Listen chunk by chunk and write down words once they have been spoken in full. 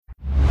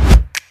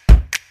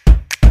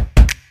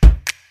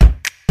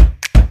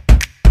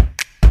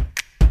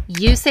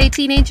You say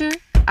teenager,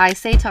 I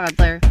say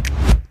toddler.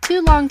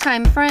 Two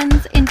longtime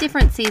friends in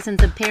different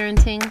seasons of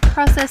parenting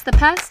process the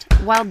past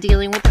while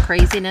dealing with the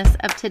craziness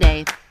of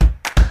today.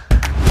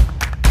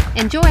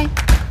 Enjoy!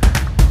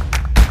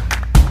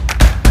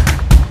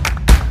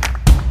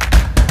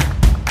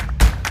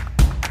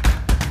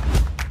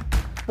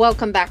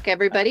 Welcome back,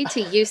 everybody, to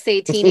You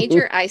Say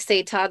Teenager, I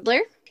Say Toddler.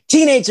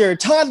 Teenager,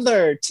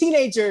 toddler,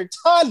 teenager,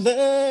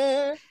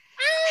 toddler.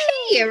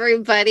 Hey,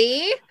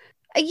 everybody.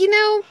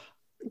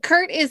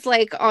 Kurt is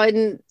like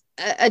on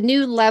a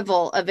new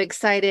level of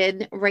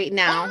excited right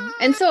now,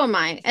 and so am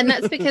I. And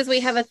that's because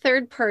we have a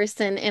third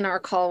person in our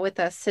call with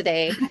us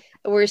today.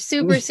 We're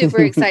super,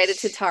 super excited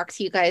to talk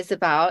to you guys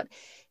about.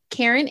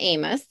 Karen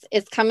Amos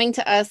is coming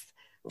to us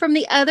from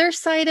the other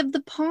side of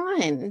the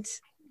pond.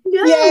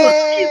 No,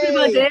 hi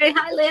everybody.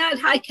 Hi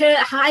Leanne. Hi Kurt.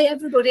 Hi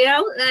everybody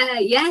out there.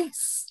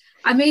 Yes,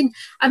 I'm in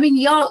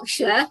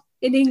Yorkshire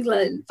in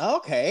England.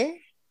 Okay.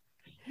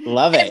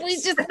 Love it.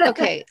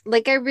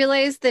 I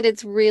realized that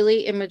it's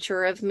really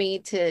immature of me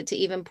to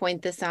even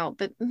point this out,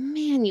 but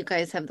man, you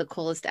guys have the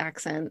coolest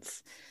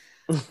accents.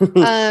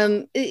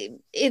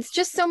 It's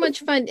just so much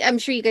fun. I'm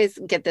sure you guys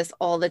get this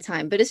all the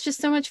time, but it's just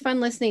so much fun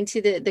listening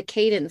to the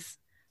cadence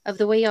of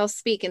the way y'all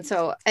speak. And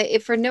so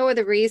if for no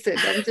other reason,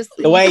 I'm just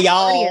the way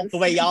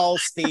y'all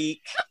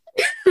speak.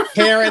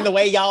 Karen, the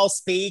way y'all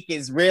speak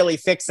is really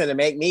fixing to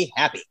make me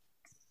happy.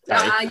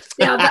 I've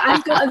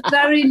got a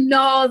very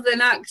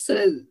northern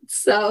accent,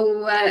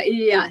 so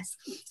yes.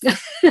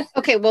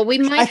 Okay, well, we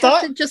might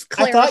have to just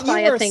clarify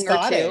a thing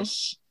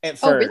Scottish or two. at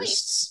first. Oh, really?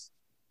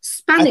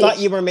 Spanish. I thought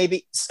you were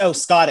maybe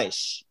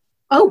Scottish.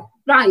 Oh,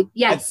 right,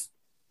 yes.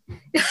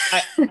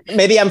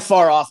 Maybe I'm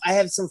far off. I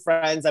have some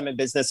friends I'm in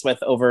business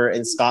with over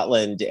in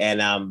Scotland,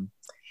 and I'm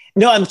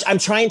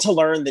trying to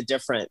learn the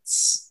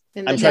difference.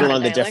 I'm trying to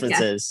learn the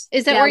differences. Yeah.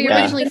 Is that where you're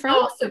originally from?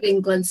 North of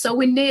England, so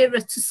we're nearer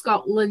to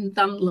Scotland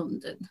than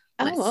London.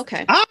 Oh,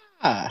 okay.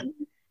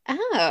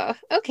 Oh,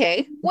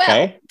 okay.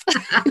 Well,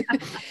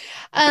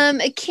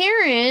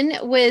 Karen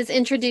was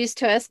introduced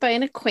to us by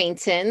an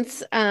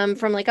acquaintance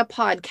from like a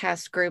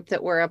podcast group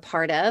that we're a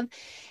part of.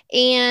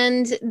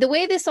 And the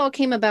way this all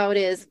came about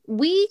is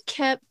we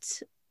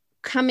kept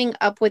coming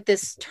up with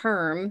this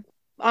term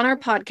on our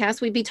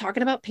podcast. We'd be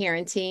talking about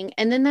parenting,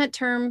 and then that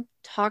term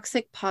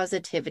toxic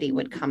positivity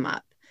would come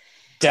up.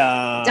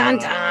 Dun. Dun,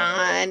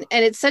 dun.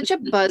 And it's such a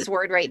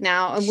buzzword right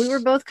now. And we were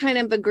both kind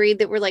of agreed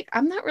that we're like,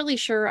 I'm not really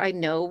sure I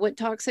know what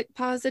toxic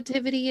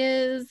positivity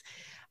is.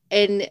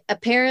 And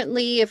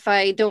apparently, if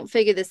I don't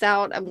figure this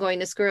out, I'm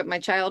going to screw up my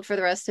child for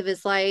the rest of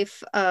his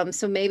life.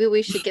 So maybe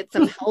we should get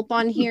some help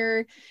on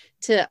here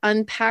to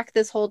unpack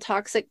this whole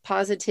toxic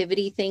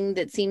positivity thing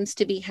that seems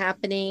to be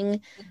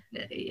happening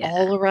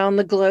all around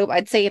the globe.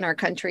 I'd say in our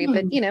country,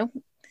 but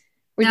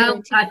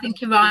I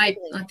think you're right.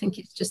 I think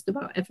it's just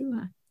about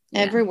everywhere.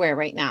 Everywhere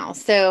right now.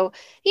 So,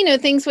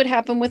 things would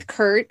happen with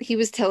Kurt. He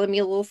was telling me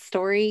a little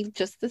story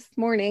just this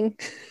morning.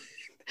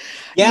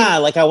 Yeah,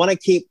 like I want to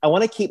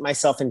keep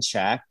myself in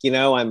check.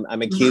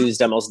 I'm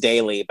accused almost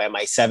daily by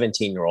my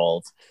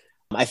 17-year-old.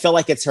 I feel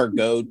like it's her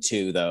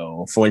go-to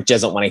though, for when she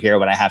doesn't want to hear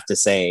what I have to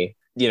say,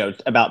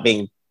 about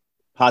being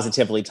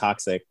positively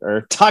toxic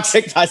or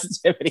toxic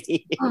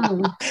positivity.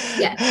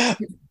 Yeah.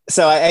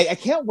 So I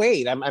can't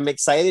wait. I'm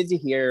excited to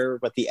hear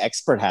what the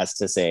expert has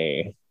to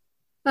say.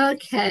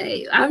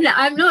 Okay, I'm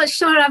not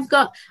sure I've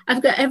got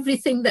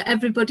everything that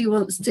everybody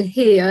wants to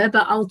hear,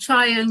 but I'll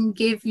try and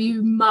give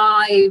you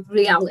my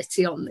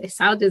reality on this.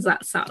 How does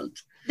that sound?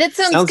 That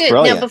sounds good.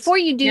 Brilliant. Now, before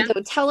you do,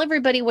 though, tell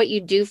everybody what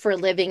you do for a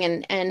living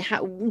and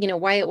how,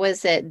 why it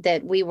was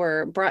that we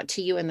were brought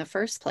to you in the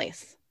first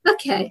place.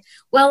 Okay,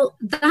 well,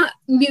 that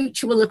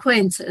mutual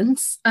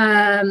acquaintance.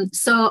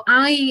 So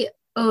I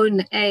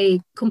own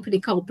a company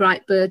called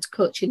Brightbird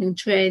Coaching and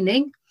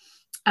Training.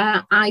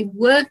 I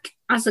work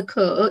as a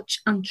coach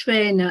and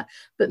trainer,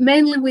 but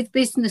mainly with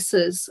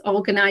businesses,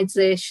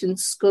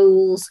 organisations,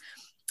 schools,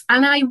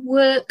 and I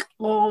work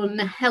on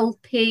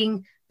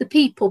helping the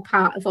people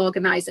part of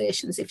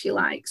organisations, if you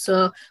like,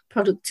 so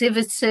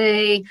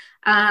productivity,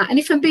 and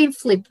if I'm being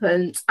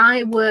flippant,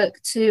 I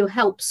work to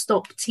help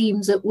stop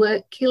teams at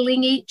work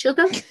killing each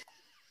other.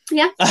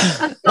 Yeah,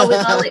 that's probably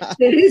all it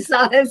is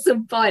at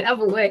some point,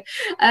 haven't we?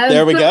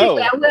 There we go.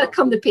 Anyway, I work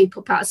on the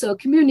people part, so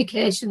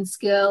communication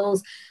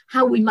skills,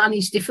 how we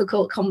manage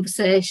difficult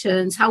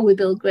conversations, how we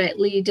build great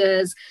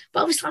leaders.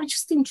 But obviously, I'm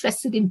just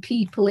interested in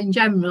people in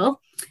general.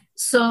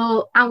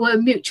 So our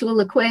mutual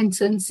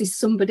acquaintance is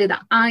somebody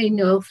that I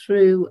know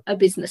through a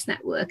business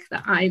network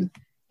that I'm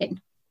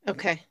in.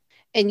 Okay.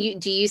 And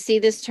do you see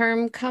this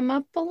term come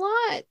up a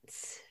lot?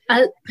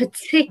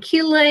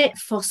 Particularly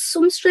for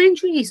some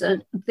strange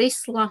reason,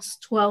 this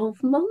last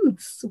 12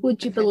 months,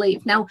 would you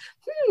believe? Now,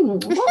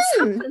 what's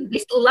happened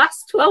this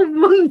last 12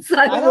 months?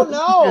 I don't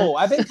know.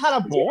 I've been kind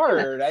of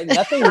bored.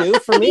 Nothing new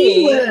for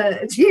me. Yeah.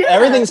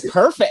 Everything's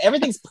perfect.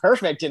 Everything's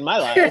perfect in my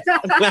life.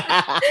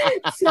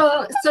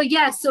 So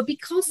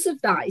because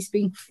of that, it's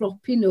been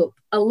cropping up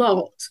a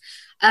lot.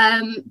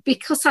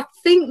 Because I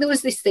think there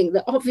was this thing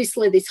that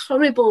obviously this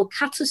horrible,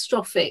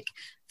 catastrophic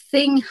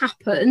thing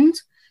happened.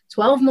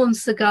 12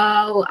 months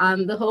ago,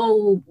 and the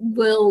whole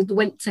world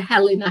went to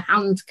hell in a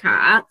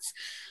handcart.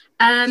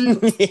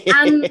 And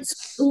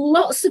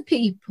lots of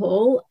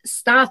people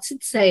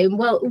started saying,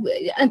 well,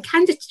 and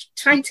kind of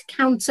trying to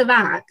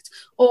counteract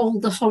all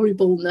the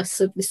horribleness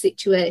of the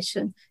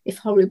situation, if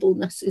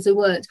horribleness is a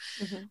word.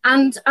 Mm-hmm.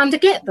 And I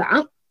get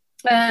that,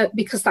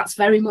 because that's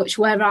very much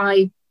where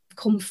I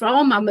come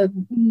from. I'm a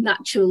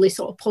naturally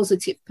sort of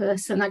positive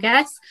person, I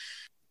guess.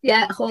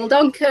 Yeah, hold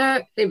on,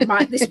 Kirk.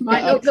 This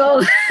might not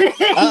go.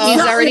 He's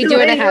already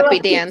doing a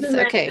happy dance.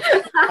 Okay.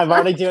 I'm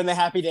already doing the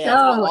happy dance.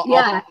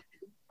 Yeah.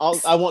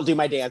 I won't do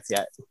my dance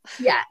yet.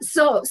 Yeah.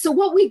 So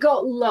what we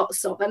got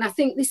lots of, and I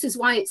think this is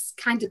why it's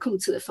kind of come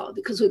to the fore,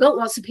 because we've got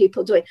lots of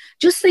people doing,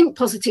 just think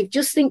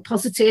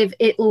positive,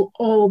 it'll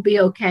all be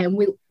okay, and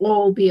we'll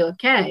all be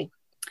okay.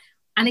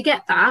 And I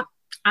get that,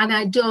 and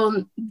I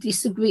don't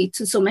disagree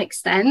to some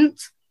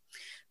extent.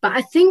 But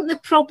I think the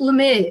problem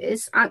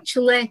is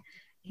actually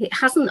it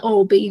hasn't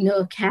all been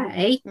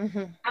okay. Mm-hmm.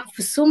 And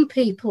for some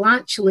people,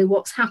 actually,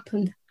 what's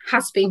happened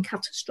has been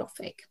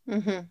catastrophic.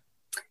 Mm-hmm.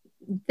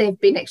 They've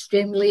been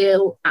extremely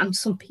ill, and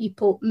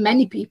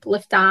many people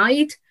have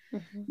died.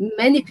 Mm-hmm.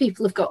 Many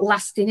people have got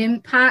lasting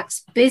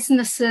impacts.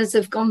 Businesses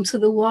have gone to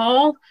the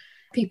wall.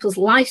 People's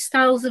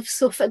lifestyles have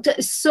suffered.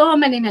 There's so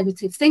many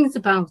negative things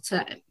about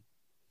it.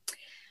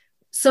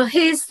 So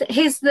here's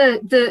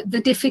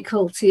the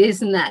difficulty,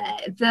 isn't there?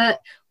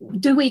 That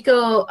do we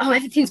go, oh,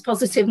 everything's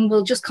positive and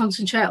we'll just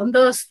concentrate on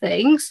those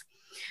things?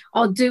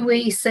 Or do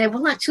we say,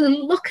 well, actually,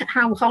 look at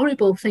how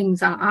horrible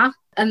things are,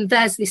 and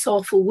there's this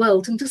awful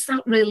world, and does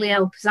that really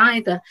help us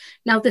either?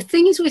 Now, the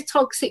thing is with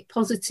toxic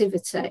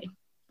positivity,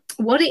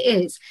 what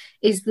it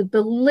is the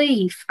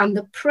belief and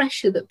the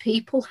pressure that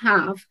people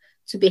have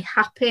to be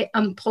happy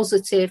and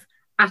positive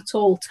at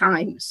all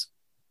times.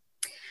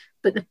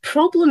 But the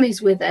problem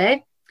is with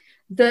it,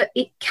 that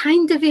it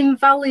kind of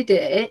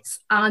invalidates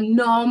our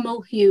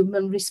normal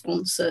human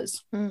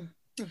responses. Mm-hmm.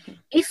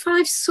 If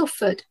I've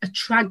suffered a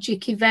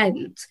tragic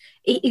event,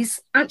 it is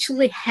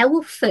actually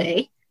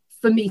healthy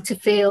for me to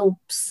feel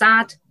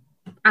sad,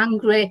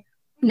 angry,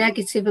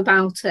 negative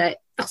about it.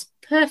 That's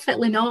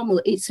perfectly normal.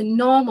 It's a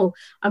normal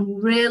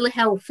and really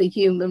healthy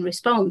human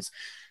response.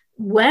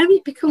 Where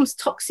it becomes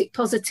toxic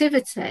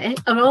positivity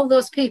are all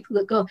those people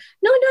that go,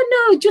 no,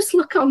 just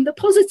look on the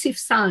positive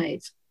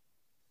side.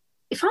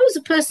 If I was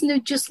a person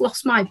who just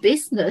lost my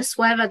business,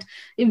 where I'd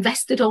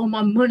invested all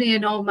my money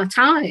and all my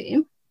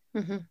time,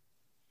 mm-hmm.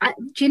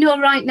 Do you know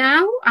right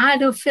now, I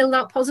don't feel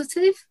that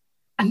positive,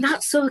 and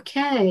that's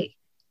okay.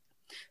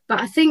 But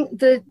I think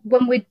that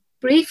when we'd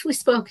briefly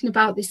spoken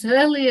about this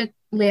earlier,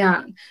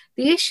 Leanne,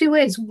 the issue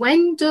is,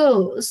 when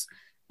does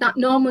that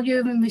normal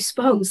human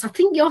response, I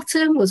think your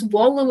term was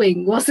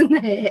wallowing,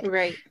 wasn't it?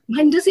 Right.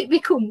 When does it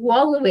become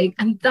wallowing?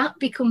 And that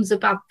becomes a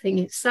bad thing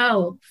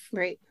itself.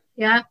 Right.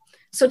 Yeah.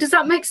 So does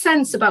that make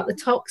sense about the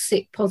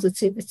toxic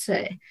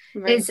positivity?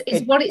 Right.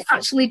 Is what it's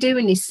actually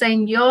doing is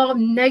saying your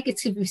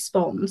negative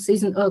response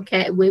isn't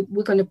okay. We're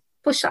going to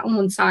push that on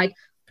one side,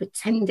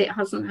 pretend it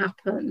hasn't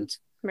happened.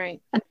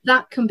 Right. And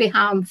that can be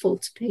harmful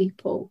to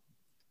people.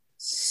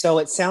 So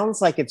it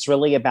sounds like it's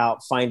really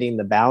about finding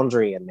the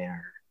boundary in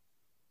there.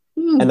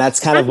 And that's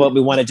kind of what we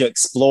wanted to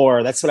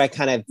explore. That's what I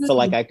kind of feel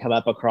like I come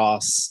up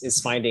across, is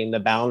finding the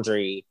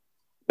boundary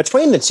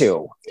between the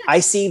two. Yeah. I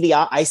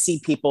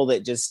see people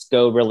that just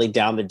go really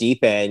down the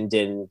deep end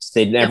and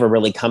they never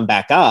really come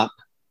back up.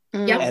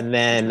 Yeah. And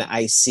then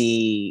I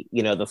see,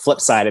 the flip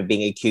side of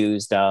being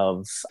accused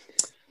of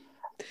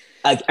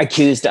what's not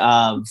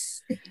the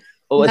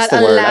word? I'm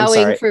allowing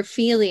sorry. for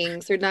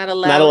feelings, or not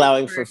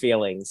allowing for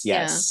feelings.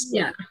 Yes.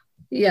 Yeah.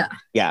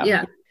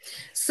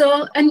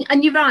 So,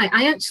 and you're right.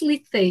 I actually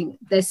think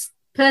there's,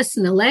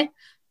 personally,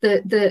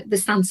 the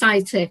stance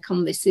I take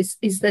on this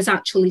is there's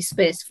actually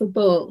space for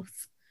both.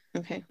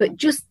 Okay. But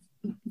just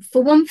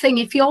for one thing,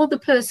 if you're the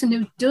person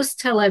who does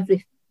tell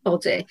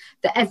everybody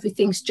that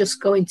everything's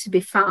just going to be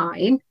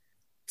fine,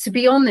 to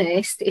be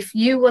honest, if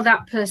you were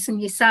that person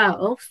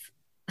yourself,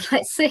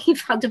 let's say you've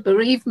had a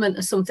bereavement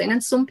or something,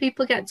 and some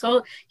people get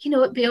told,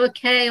 it'd be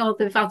okay, or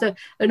they've had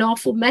an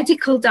awful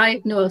medical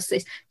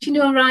diagnosis. Do you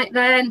know, right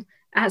then,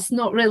 that's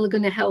not really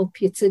going to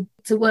help you to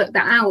work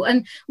that out.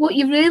 And what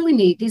you really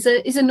need is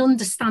an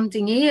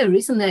understanding ear,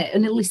 isn't it?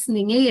 And a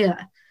listening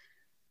ear.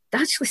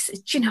 Actually,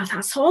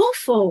 that's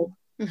awful.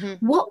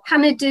 Mm-hmm. What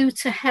can I do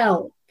to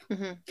help?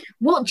 Mm-hmm.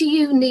 What do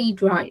you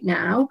need right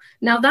now?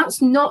 Now,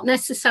 that's not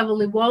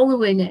necessarily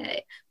wallowing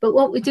it, but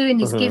what we're doing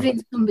is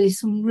giving somebody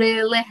some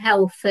really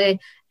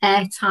healthy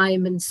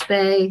airtime and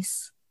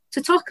space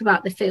to talk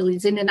about the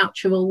feelings in a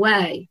natural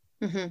way.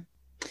 Mm-hmm.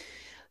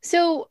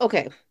 So,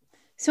 okay.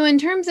 So in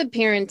terms of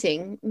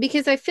parenting,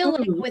 because I feel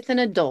like with an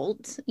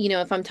adult,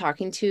 if I'm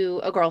talking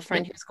to a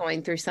girlfriend who's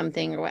going through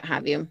something or what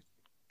have you,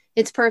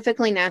 it's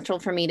perfectly natural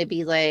for me to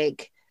be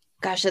like,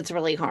 gosh, that's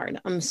really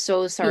hard. I'm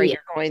so sorry you're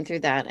going through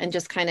that. And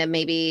just kind of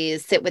maybe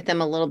sit with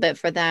them a little bit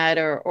for that,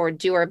 or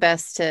do our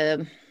best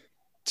to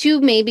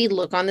maybe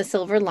look on the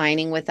silver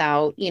lining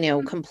without,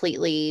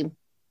 completely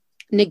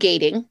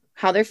negating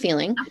how they're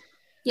feeling.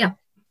 Yeah.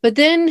 But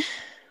then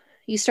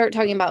you start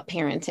talking about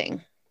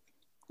parenting.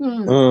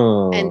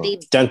 Mm. And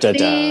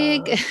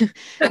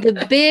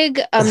the big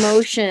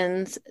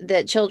emotions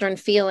that children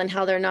feel and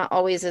how they're not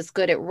always as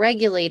good at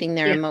regulating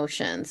their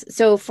emotions.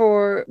 So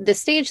for the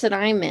stage that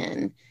I'm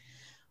in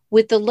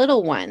with the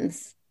little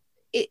ones,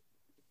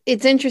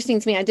 it's interesting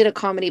to me. I did a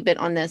comedy bit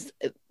on this.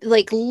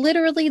 Like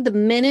literally the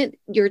minute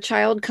your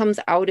child comes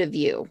out of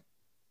you,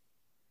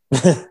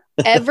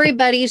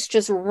 everybody's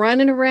just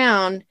running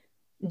around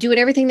doing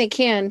everything they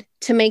can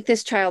to make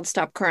this child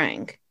stop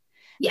crying.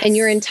 Yes. And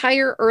your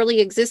entire early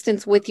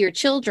existence with your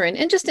children,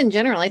 and just in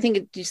general, I think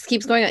it just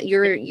keeps going on.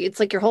 It's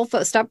like your whole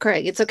stop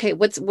crying. It's okay.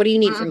 What do you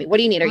need from me? What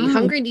do you need? Are you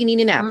hungry? Do you need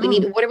a nap?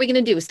 What are we going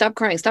to do? Stop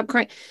crying. Stop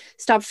crying.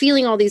 Stop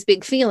feeling all these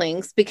big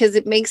feelings, because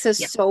it makes us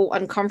so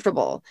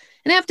uncomfortable.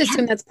 And I have to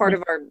assume that's part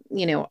of our,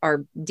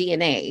 our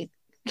DNA.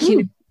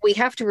 We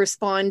have to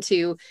respond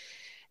to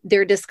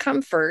their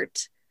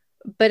discomfort.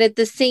 But at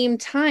the same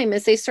time,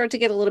 as they start to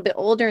get a little bit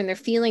older and their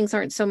feelings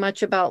aren't so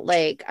much about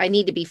like, I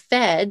need to be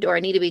fed or I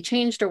need to be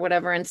changed or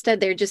whatever.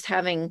 Instead, they're just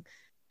having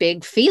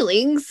big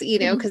feelings,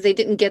 because they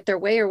didn't get their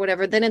way or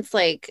whatever. Then it's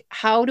like,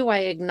 how do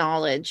I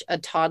acknowledge a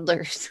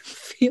toddler's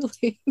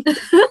feeling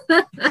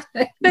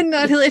and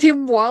not let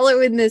him wallow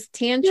in this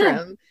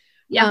tantrum?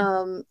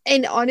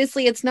 And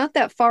honestly, it's not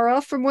that far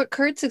off from what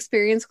Kurt's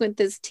experienced with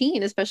this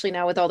teen, especially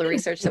now with all the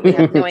research that we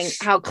have, knowing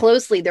how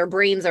closely their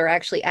brains are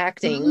actually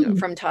acting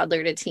from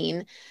toddler to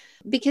teen,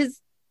 because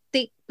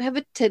they have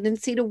a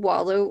tendency to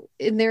wallow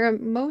in their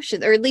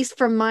emotions, or at least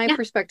from my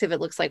perspective,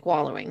 it looks like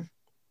wallowing.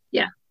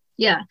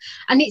 Yeah.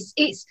 And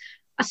it's,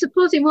 I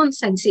suppose in one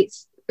sense,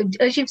 it's,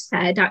 as you've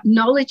said,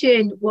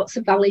 acknowledging what's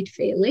a valid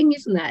feeling,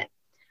 isn't it?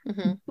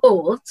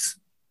 But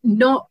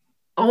not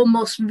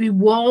almost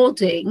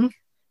rewarding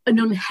an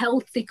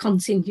unhealthy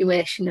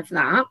continuation of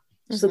that.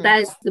 So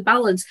there's the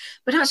balance.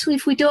 But actually,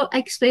 if we don't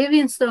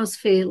experience those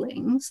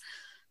feelings,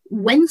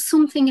 when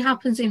something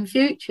happens in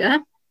future,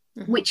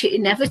 which it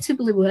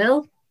inevitably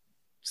will,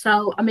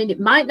 so I mean, it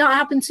might not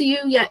happen to you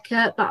yet,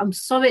 Kurt, but I'm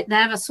sorry,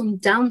 there are some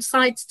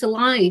downsides to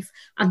life,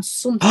 and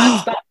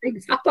sometimes bad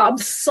things happen. I'm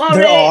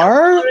sorry. There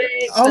are?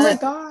 Sorry, oh my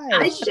gosh.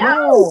 I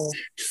know.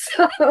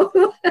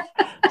 So,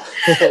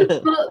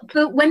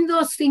 but when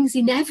those things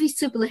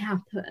inevitably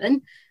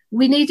happen,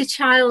 we need a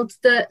child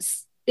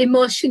that's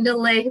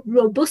emotionally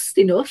robust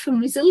enough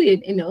and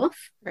resilient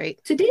enough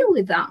to deal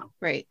with that.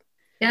 Right.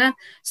 Yeah.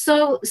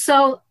 So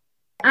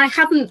I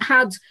haven't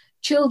had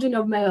children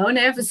of my own.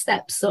 I have a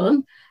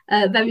stepson.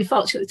 Very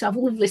fortunate to have a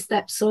lovely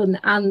stepson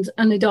and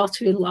a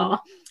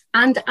daughter-in-law.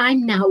 And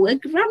I'm now a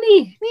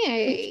granny.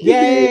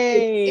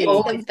 Yay!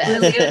 It's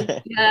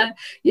brilliant.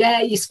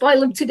 Yeah. You spoil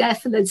them to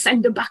death and then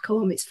send them back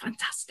home. It's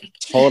fantastic.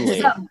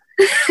 Totally.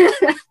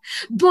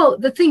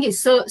 But the thing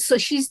is, so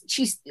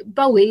she's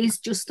Bowie is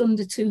just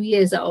under 2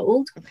 years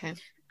old. Okay.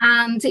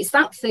 And it's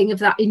that thing of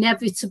that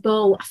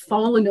inevitable, I've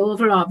fallen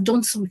over or I've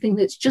done something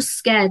that's just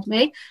scared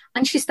me.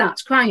 And she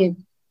starts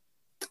crying.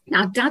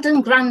 Now, Dad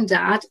and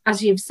Grandad,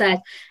 as you've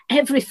said,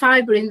 every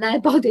fibre in their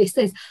body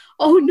says,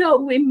 oh no,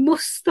 we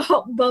must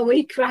stop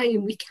Bowie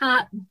crying. We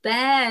can't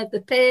bear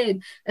the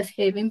pain of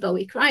hearing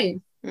Bowie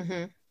crying.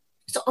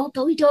 So, oh,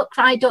 Bowie, don't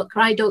cry.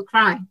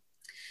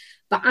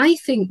 But I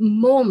think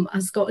Mum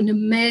has got an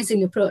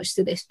amazing approach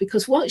to this,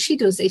 because what she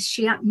does is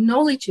she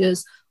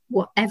acknowledges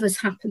whatever's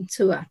happened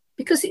to her,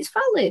 because it's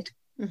valid.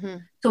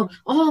 So,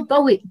 oh,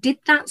 Bowie, did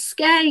that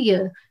scare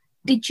you?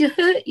 Did you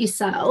hurt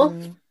yourself?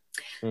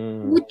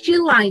 Would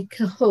you like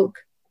a hug?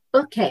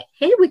 Okay,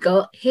 here we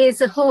go.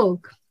 Here's a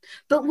hug.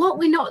 But what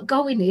we're not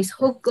going is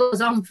hug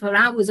goes on for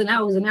hours and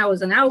hours and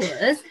hours and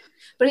hours.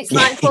 But it's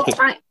like,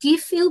 do you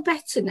feel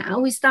better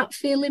now? Is that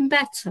feeling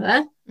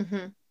better?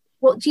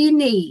 What do you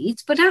need?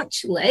 But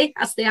actually,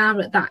 as they are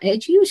at that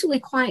age, usually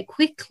quite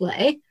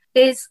quickly,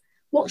 is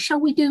what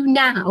shall we do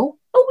now?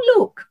 Oh,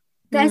 look,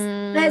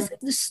 there's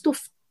the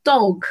stuffed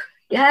dog.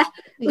 Yeah.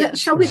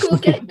 Shall we go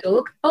get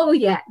Doug? Oh,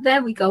 yeah,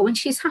 there we go. And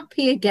she's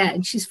happy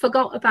again. She's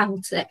forgot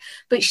about it,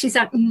 but she's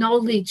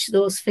acknowledged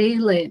those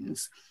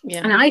feelings.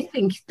 Yeah. And I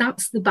think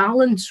that's the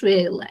balance,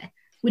 really.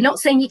 We're not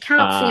saying you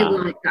can't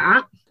feel like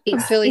that.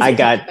 It's really a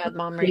bad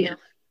mom right now.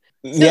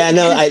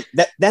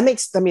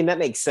 That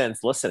makes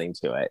sense listening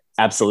to it.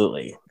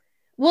 Absolutely.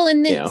 Well,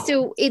 and then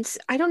so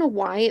I don't know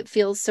why it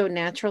feels so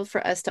natural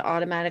for us to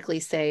automatically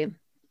say,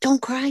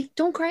 don't cry.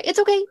 It's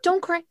okay.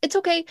 Don't cry. It's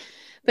okay.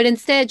 But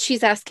instead,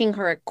 she's asking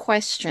her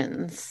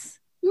questions.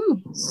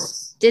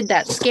 Did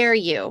that scare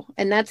you?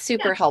 And that's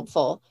super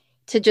helpful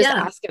to just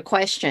ask a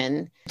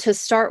question to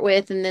start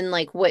with. And then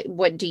like,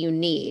 what do you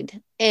need?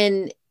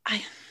 And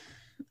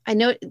I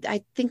know,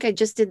 I think I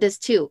just did this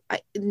too.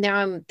 Now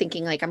I'm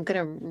thinking like, I'm going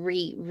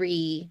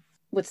to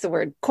what's the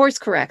word? Course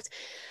correct.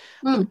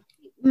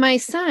 My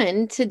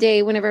son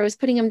today, whenever I was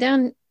putting him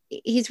down,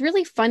 he's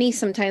really funny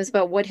sometimes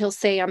about what he'll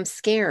say. I'm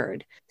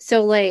scared.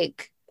 So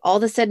like all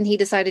of a sudden he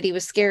decided he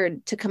was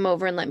scared to come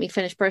over and let me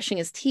finish brushing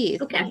his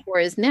teeth before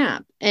his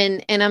nap.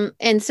 And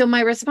so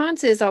my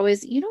response is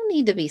always, you don't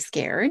need to be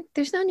scared.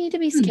 There's no need to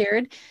be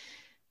scared.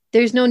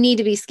 There's no need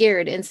to be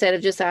scared, instead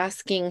of just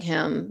asking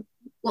him,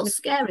 what's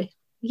scary?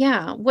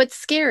 Yeah. What's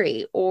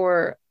scary?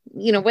 Or,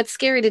 what's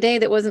scary today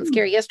that wasn't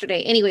scary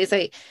yesterday? Anyways,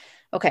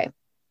 okay.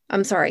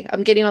 I'm sorry.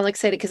 I'm getting all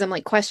excited because I'm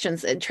like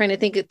questions and trying to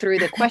think it through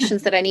the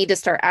questions that I need to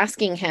start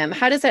asking him.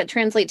 How does that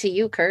translate to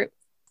you, Kurt?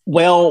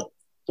 Well,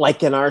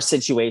 like in our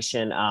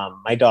situation,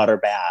 my daughter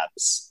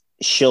Babs,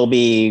 she'll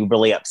be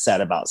really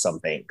upset about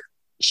something.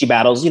 She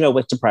battles,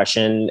 with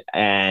depression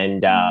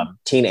and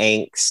teen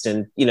angst,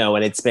 and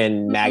it's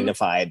been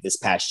magnified this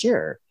past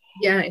year.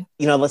 Yeah.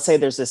 Let's say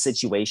there's a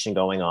situation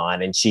going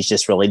on and she's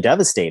just really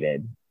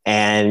devastated.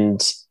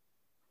 And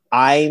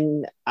I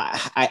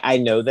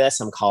know this,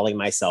 I'm calling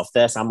myself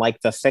this. I'm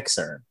like the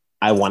fixer.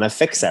 I want to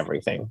fix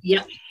everything.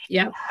 Yeah.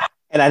 Yeah.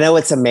 And I know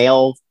it's a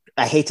male,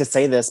 I hate to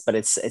say this, but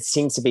it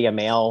seems to be a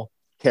male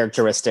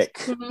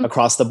characteristic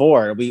across the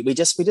board. We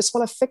just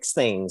want to fix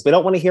things. We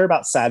don't want to hear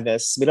about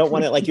sadness. We don't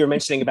want to, like you were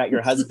mentioning about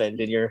your husband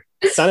and your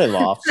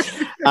son-in-law.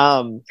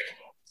 And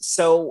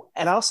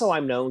also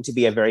I'm known to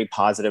be a very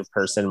positive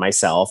person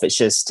myself. It's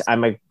just,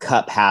 I'm a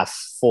cup half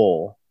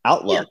full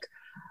outlook.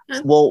 Yeah.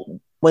 Well,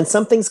 when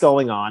something's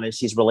going on and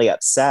she's really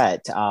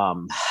upset,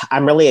 I'm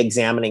really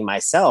examining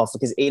myself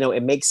because,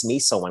 it makes me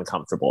so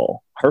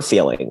uncomfortable, her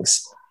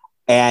feelings.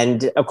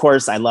 And of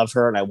course, I love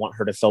her and I want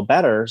her to feel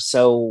better.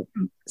 So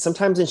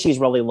sometimes when she's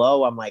really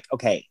low, I'm like,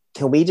 okay,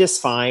 can we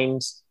just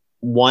find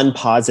one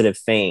positive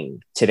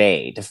thing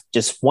today?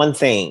 Just one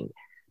thing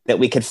that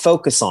we could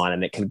focus on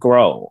and it could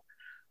grow.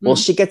 Well,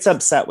 she gets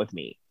upset with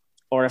me.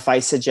 Or if I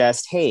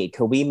suggest, hey,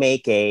 could we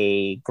make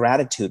a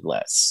gratitude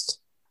list?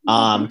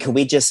 Can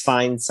we just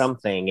find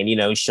something?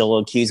 And, she'll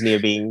accuse me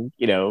of being,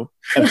 a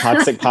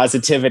toxic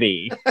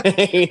positivity,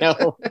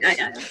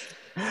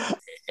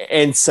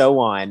 and so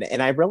on.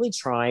 And I'm really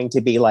trying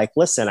to be like,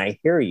 listen, I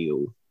hear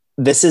you.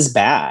 This is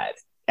bad.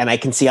 And I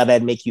can see how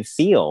that'd make you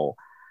feel.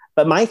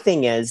 But my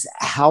thing is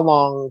how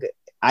long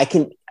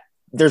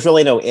there's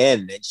really no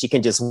end. She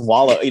can just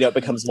wallow, it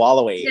becomes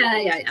wallowy.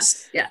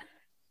 Yeah.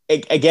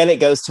 Again, it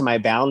goes to my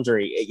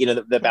boundary,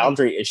 the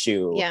boundary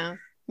issue. Yeah.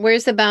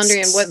 Where's the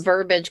boundary and what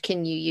verbiage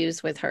can you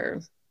use with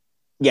her?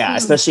 Yeah,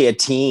 especially a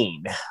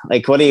teen.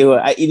 Like, what do you?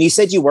 And you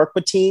said you work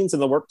with teens in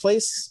the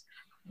workplace?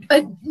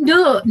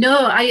 No.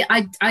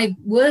 I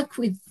work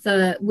with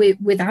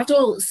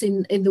adults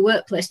in the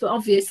workplace, but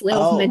obviously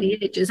of many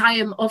ages. I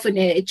am of an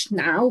age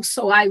now,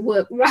 so I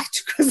work right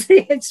across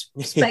the age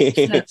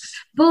spectrum.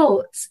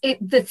 But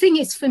the thing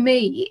is, for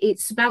me,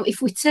 it's about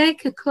if we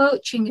take a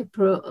coaching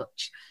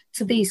approach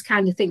to these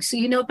kind of things.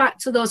 So, back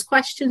to those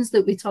questions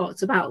that we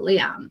talked about,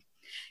 Leanne.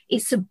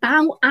 It's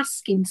about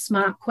asking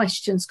smart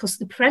questions because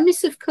the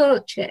premise of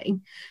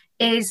coaching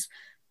is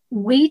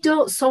we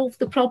don't solve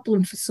the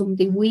problem for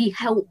somebody, we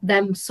help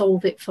them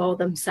solve it for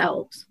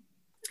themselves.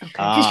 Okay.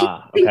 Because you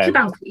think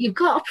about it, you've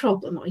got a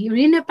problem or you're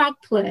in a bad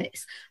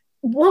place.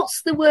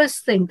 What's the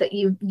worst thing that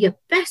your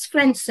best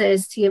friend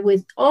says to you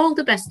with all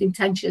the best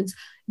intentions?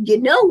 You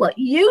know what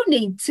you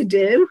need to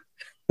do?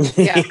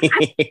 Yeah.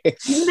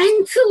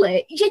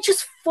 Mentally, you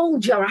just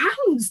fold your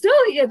hands,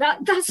 don't you?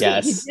 That's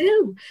what you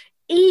do.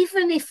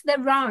 Even if they're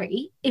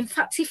right, in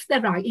fact, if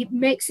they're right, it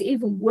makes it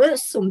even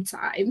worse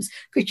sometimes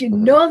because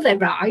they're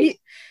right,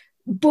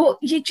 but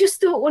you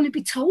just don't want to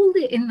be told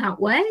it in that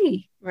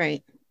way.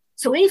 Right.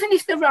 So even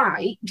if they're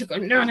right, you go,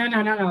 no,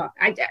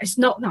 it's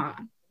not that.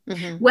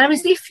 Mm-hmm.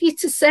 Whereas if you're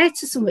to say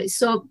to somebody,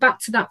 so back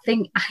to that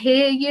thing, I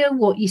hear you,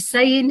 what you're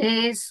saying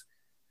is,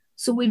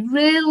 so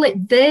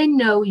they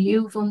know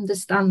you've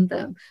understand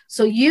them.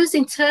 So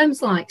using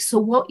terms like, so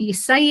what you're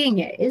saying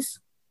is,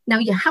 now,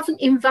 you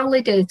haven't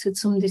invalidated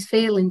somebody's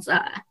feelings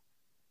there.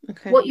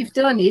 Okay. What you've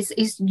done is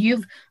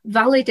you've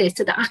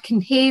validated that I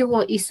can hear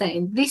what you're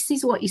saying. This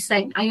is what you're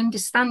saying. I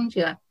understand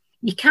you.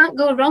 You can't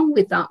go wrong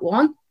with that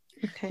one.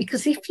 Okay.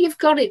 Because if you've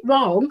got it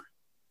wrong,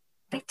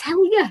 they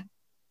tell you.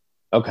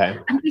 Okay.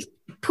 And they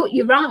put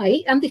you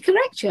right and they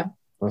correct you.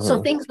 Mm-hmm.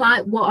 So things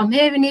like what I'm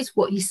hearing is,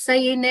 what you're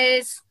saying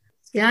is.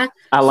 Yeah.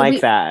 I like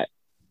that.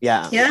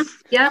 Yeah. Yeah.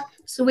 Yeah.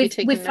 So we've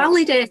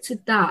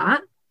validated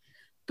that.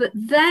 But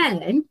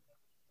then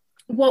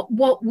what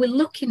we're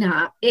looking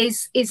at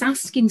is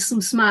asking some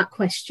smart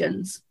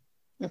questions.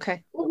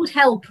 Okay. What would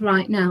help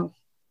right now?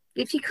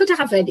 If you could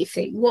have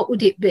anything, what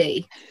would it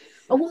be?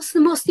 Or what's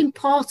the most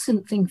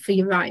important thing for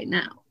you right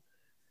now?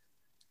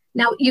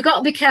 Now, you got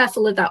to be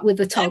careful of that with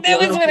the toddler. That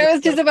was what I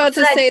was just about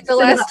to say the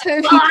last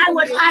time. I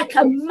would like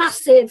a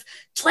massive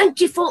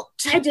 20-foot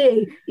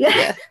teddy.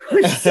 Yeah.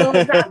 So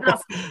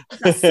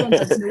that's so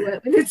not going to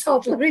work with a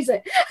toddler, is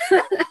it?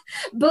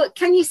 But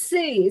can you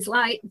see, it's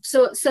like,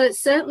 so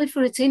certainly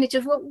for a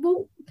teenager,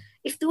 well,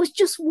 if there was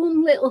just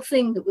one little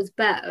thing that was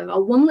better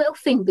or one little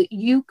thing that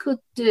you could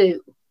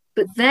do,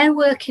 but they're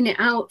working it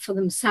out for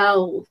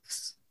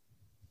themselves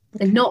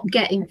and not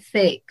getting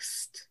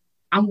fixed.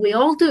 And we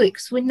all do it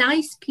because we're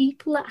nice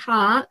people at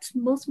heart.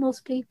 Most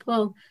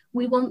people,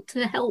 we want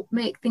to help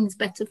make things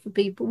better for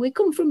people. We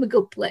come from a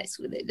good place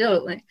with it,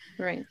 don't we?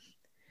 Right.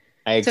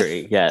 I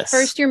agree. Yes.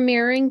 First, you're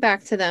mirroring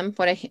back to them.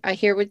 What I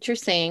hear what you're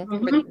saying.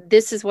 But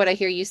this is what I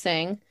hear you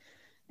saying.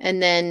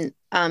 And then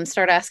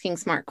start asking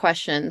smart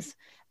questions.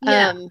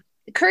 Yeah.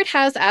 Kurt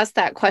has asked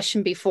that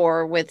question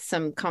before with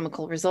some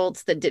comical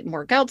results that didn't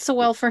work out so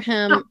well for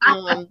him.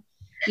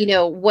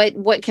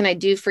 What can I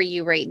do for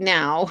you right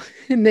now?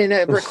 And then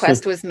a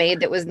request was made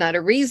that was not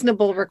a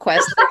reasonable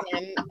request for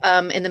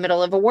him in the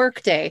middle of a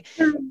work day.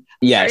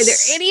 Yes. Are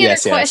there any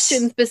other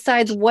questions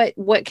besides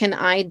what can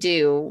I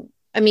do?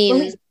 I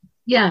mean,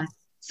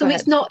 So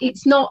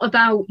it's not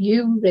about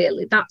you,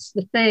 really. That's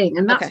the thing.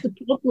 And that's the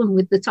problem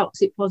with the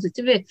toxic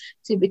positivity,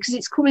 because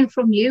it's coming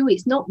from you.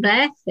 It's not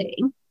their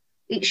thing.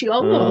 It's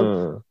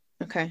your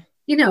Okay.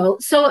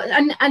 So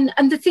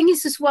and the thing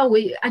is as well,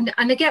 and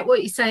I get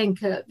what you're saying,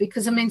 Kurt,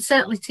 because I mean,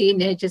 certainly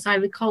teenagers, I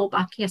recall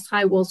back, yes,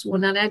 I was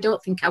one, and I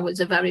don't think I was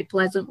a very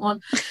pleasant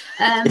one.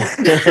 And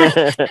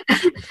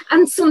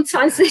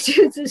sometimes they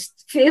do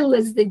just feel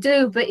as they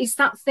do, but it's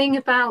that thing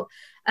about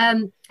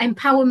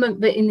empowerment,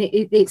 but in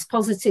its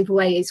positive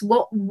ways.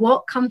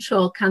 What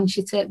control can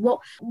you take?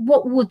 What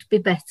would be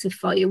better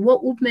for you?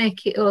 What would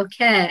make it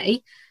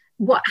okay?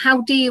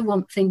 How do you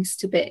want things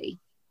to be?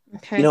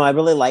 Okay. I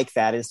really like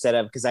that, instead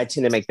of, because I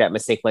tend to make that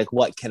mistake, like,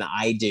 what can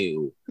I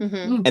do?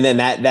 Mm-hmm. And then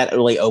that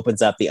really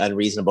opens up the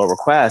unreasonable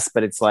request.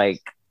 But it's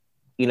like,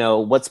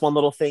 what's one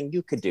little thing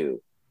you could do?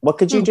 What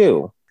could you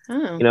do?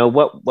 Oh.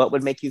 What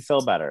would make you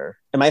feel better?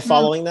 Am I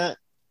following that?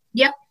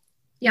 Yep.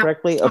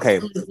 Correctly? Okay.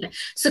 Absolutely.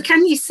 So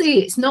can you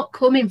see it's not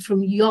coming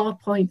from your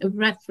point of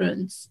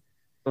reference?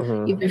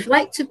 Mm-hmm. You've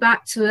reflected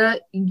back to her.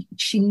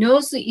 She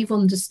knows that you've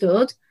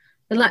understood.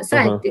 And like I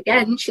said,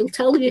 again, she'll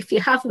tell you if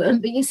you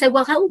haven't, but you say,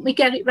 well, help me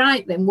get it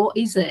right then. What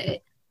is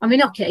it? I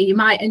mean, okay, you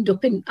might end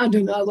up in, I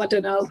don't know.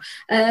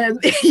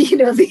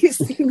 These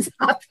things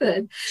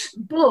happen.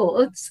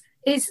 But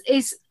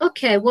is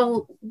okay,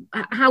 well,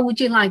 how would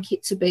you like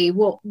it to be?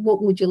 What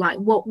would you like?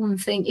 What one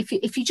thing?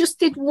 If you just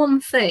did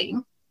one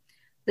thing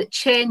that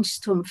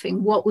changed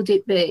something, what would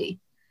it be?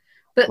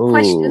 But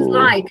questions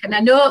like, and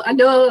I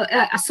know,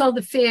 I saw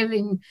the fear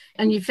in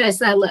your face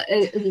there,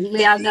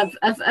 Leanne,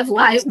 of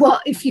like,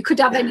 what if you could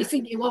have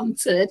anything you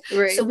wanted?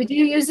 Right. So we do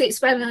use the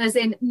experiment as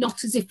in,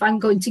 not as if I'm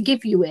going to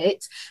give you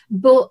it,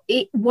 but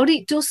what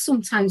it does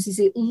sometimes is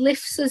it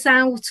lifts us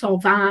out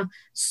of our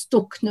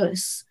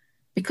stuckness,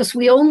 because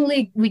we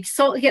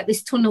sort of get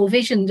this tunnel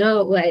vision,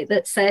 don't we,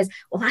 that says,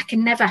 well, I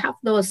can never have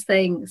those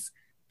things.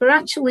 But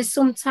actually,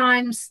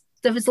 sometimes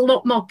there is a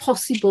lot more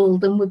possible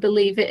than we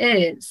believe it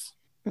is.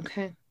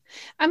 Okay.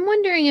 I'm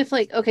wondering if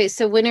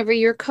so whenever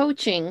you're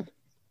coaching,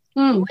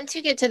 once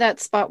you get to that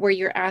spot where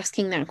you're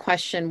asking that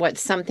question, what's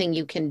something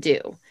you can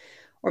do?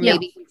 Or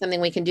maybe something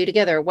we can do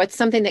together? What's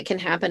something that can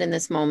happen in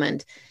this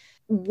moment?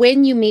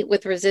 When you meet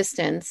with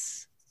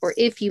resistance, or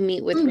if you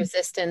meet with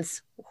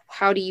resistance,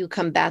 how do you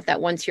combat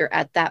that once you're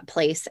at that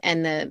place?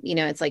 And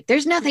it's like,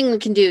 there's nothing we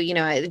can do,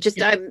 I'm just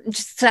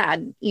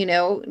sad,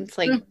 it's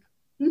like,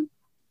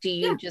 do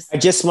you I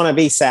just want to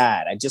be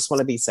sad. I just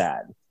want to be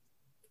sad.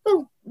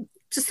 Well,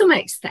 to some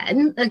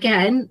extent,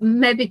 again,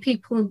 maybe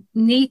people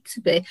need to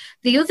be.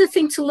 The other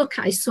thing to look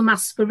at is some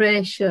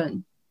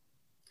aspiration.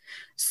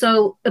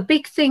 So a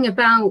big thing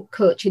about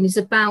coaching is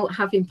about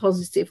having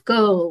positive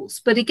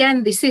goals. But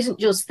again, this isn't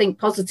just think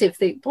positive,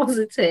 think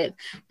positive.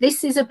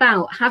 This is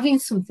about having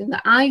something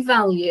that I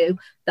value,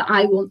 that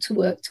I want to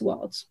work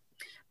towards.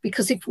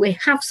 Because if we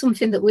have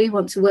something that we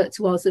want to work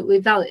towards, that we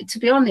value, to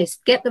be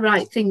honest, get the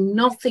right thing,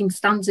 nothing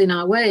stands in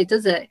our way,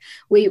 does it?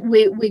 We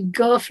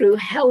go through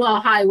hell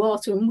or high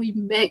water and we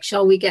make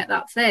sure we get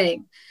that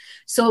thing.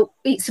 So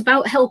it's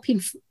about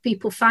helping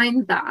people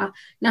find that.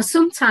 Now,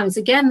 sometimes,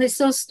 again, they're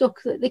so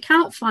stuck that they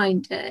can't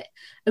find it.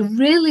 A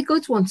really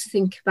good one to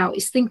think about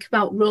is think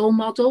about role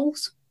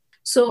models.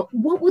 So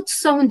what would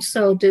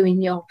so-and-so do in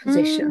your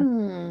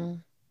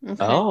position?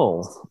 Okay.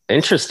 Oh,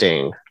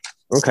 interesting.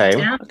 Okay.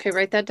 Yeah. Okay,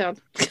 write that down.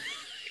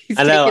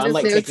 I know, I'm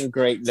like taking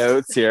great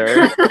notes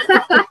here.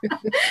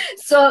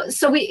 So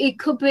it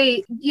could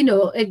be,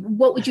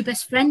 what would your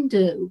best friend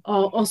do?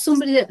 Or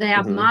somebody that they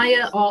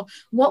admire? Or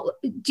what,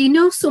 do you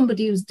know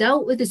somebody who's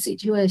dealt with a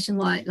situation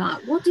like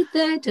that? What did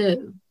they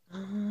do?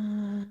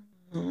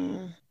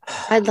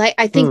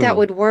 I think that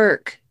would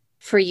work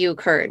for you,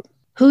 Kurt.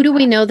 Who do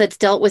we know that's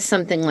dealt with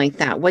something like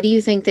that? What do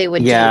you think they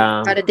would do?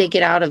 How did they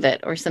get out of it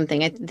or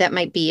something? That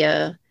might be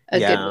a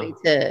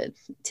good way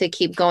to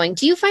keep going.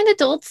 Do you find the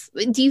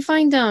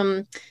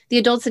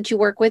adults that you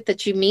work with,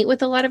 that you meet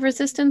with a lot of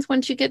resistance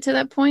once you get to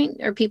that point?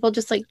 Or people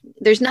just like,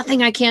 there's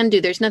nothing I can do,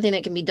 there's nothing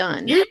that can be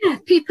done? Yeah,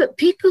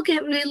 people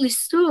get really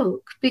stuck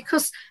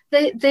because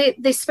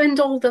they spend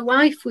all their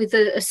life with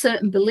a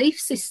certain belief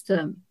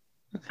system.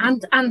 Okay.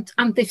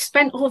 And they've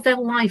spent all their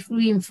life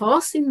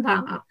reinforcing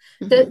that.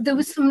 There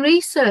was some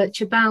research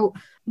about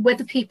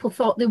whether people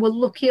thought they were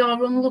lucky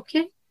or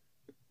unlucky.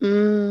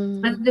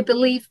 And they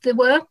believed they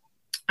were,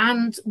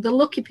 and the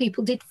lucky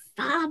people did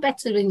far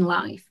better in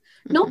life,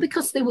 not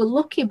because they were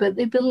lucky, but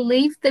they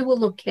believed they were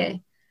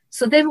lucky,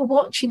 so they were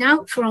watching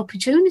out for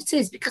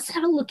opportunities because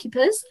they're a lucky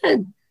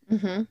person.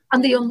 And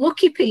the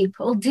unlucky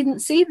people didn't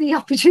see the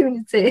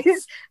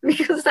opportunities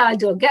because I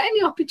don't get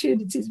any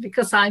opportunities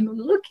because I'm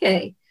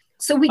unlucky.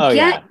 So we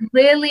get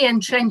really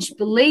entrenched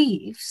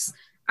beliefs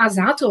as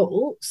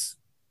adults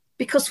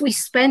because we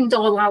spend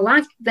all our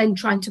life then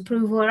trying to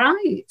prove we're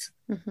right.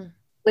 Mm-hmm.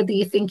 Whether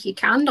you think you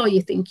can or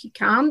you think you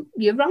can't,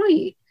 you're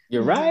right.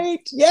 You're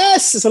right.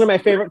 Yes, it's one of my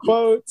favorite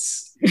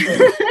quotes.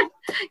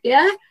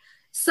 Yeah.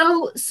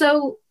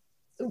 So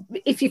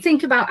if you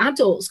think about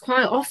adults,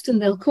 quite often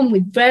they'll come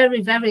with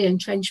very, very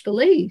entrenched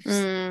beliefs.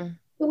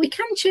 But we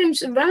can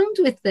change around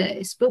with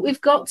this, but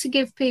we've got to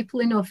give people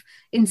enough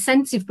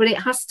incentive, but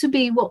it has to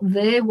be what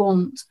they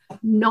want,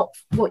 not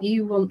what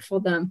you want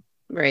for them.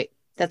 Right.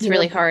 That's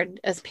really hard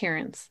as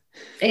parents.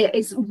 It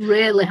is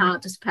really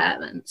hard as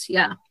parents.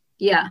 Yeah.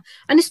 Yeah.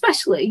 And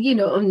especially,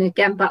 and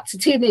again, back to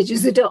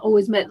teenagers, they don't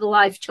always make the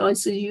life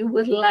choices you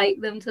would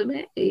like them to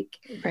make.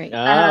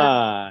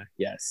 Right.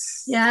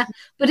 Yes. Yeah.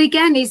 But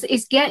again,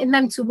 is getting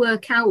them to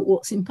work out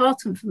what's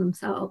important for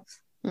themselves.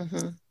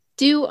 Mm-hmm.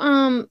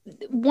 Do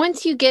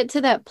once you get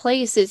to that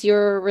place, is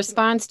your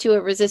response to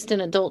a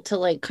resistant adult to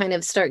like kind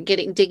of start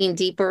digging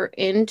deeper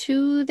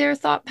into their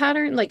thought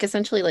pattern, like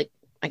essentially like,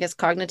 I guess,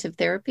 cognitive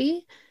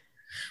therapy?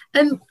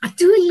 I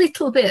do a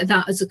little bit of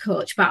that as a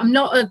coach, but I'm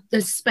not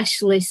a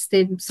specialist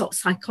in sort of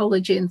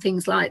psychology and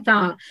things like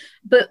that.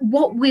 But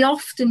what we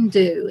often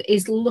do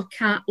is look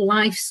at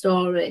life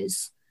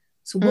stories.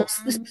 So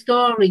what's the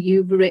story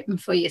you've written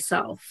for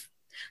yourself?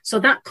 So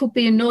that could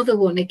be another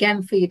one,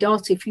 again, for your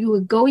daughter. If you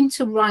were going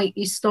to write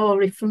your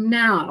story from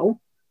now,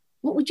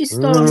 what would your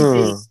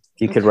story be?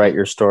 You could write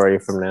your story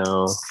from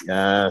now.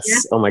 Yes. Yeah.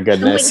 Oh my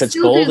goodness. Such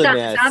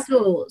goldenness. As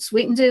adults.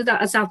 We can do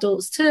that as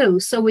adults too.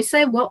 So we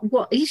say,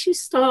 what is your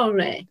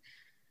story?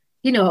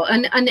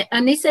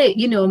 And is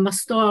it, my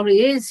story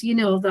is,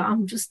 that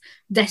I'm just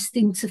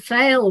destined to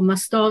fail. My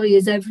story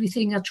is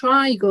everything I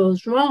try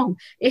goes wrong.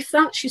 If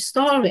that's your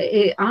story,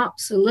 it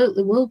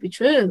absolutely will be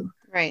true.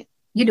 Right.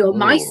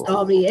 My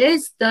story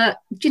is that,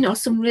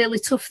 some really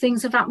tough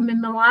things have happened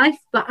in my life,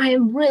 but I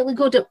am really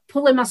good at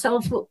pulling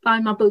myself up by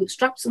my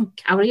bootstraps and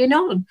carrying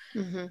on.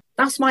 Mm-hmm.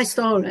 That's my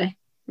story.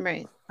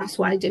 Right. That's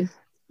what I do.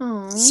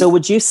 Aww. So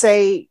would you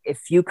say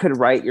if you could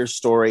write your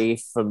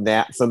story from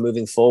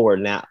moving forward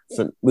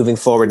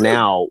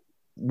now,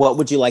 what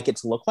would you like it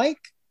to look like?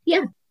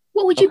 Yeah.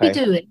 What would you be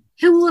doing?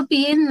 Who would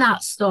be in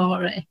that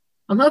story?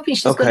 I'm hoping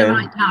she's going to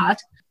write Dad.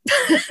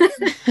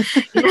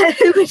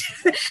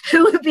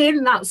 Who would be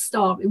in that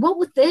story? What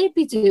would they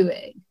be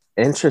doing?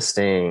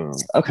 Interesting.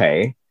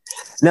 Okay.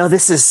 No,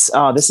 this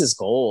is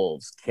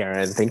gold,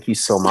 Karen. Thank you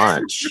so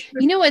much.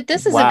 You know what?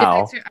 This is a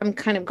good exercise. I'm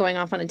kind of going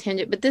off on a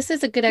tangent, but this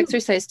is a good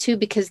exercise too,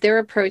 because they're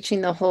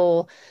approaching the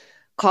whole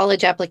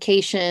college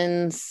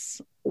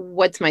applications.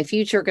 What's my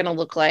future going to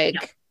look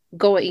like?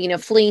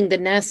 Fleeing the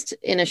nest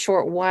in a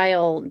short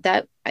while.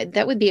 That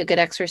would be a good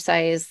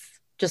exercise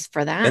just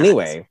for that.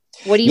 Anyway.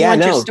 What do you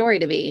want your story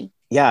to be?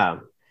 Yeah.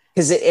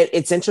 Because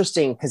it's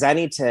interesting because I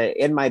need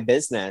to, in my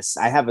business,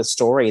 I have a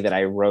story that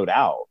I wrote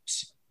out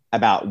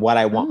about what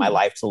I want my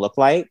life to look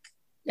like.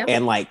 Yep.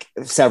 And like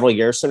several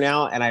years from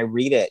now, and I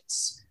read it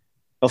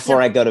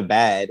before I go to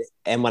bed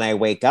and when I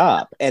wake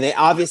up. And it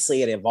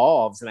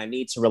evolves and I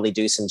need to really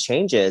do some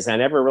changes. And I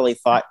never really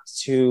thought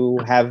to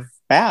have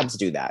Babs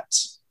do that.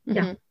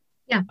 Yeah.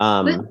 Yeah,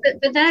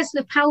 but there's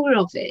the power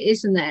of it,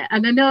 isn't there?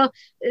 And I know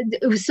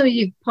some of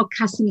your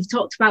podcasts and you've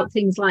talked about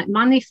things like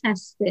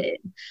manifesting,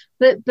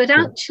 but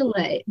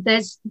actually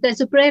there's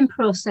a brain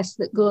process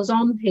that goes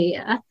on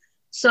here.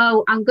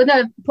 So I'm going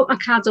to put my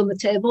cards on the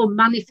table.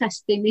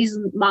 Manifesting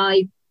isn't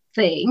my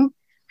thing.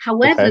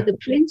 However, the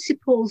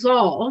principles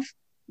of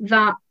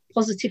that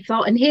positive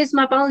thought, and here's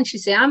my balance. You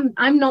see,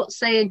 I'm not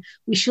saying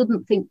we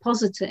shouldn't think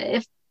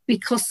positive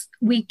because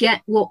we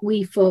get what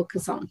we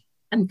focus on.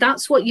 And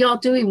that's what you're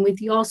doing with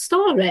your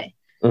story.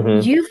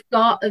 Mm-hmm. You've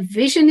got a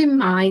vision in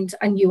mind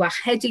and you are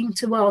heading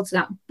towards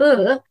that,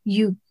 but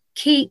you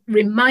keep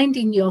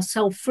reminding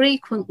yourself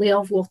frequently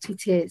of what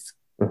it is.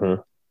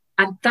 Mm-hmm.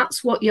 And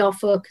that's what you're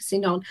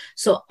focusing on.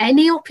 So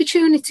any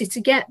opportunity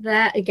to get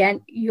there,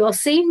 again, you're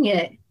seeing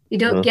it. You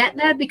don't get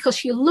there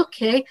because you're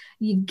lucky.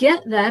 You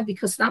get there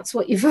because that's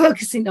what you're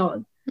focusing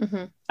on.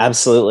 Mm-hmm.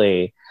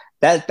 Absolutely.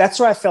 That's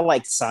where I feel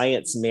like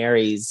science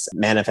marries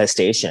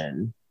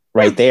manifestation.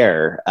 Right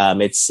there.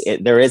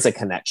 There is a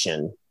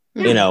connection,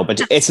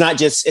 but it's not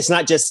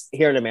just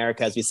here in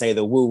America, as we say,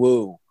 the woo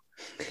woo,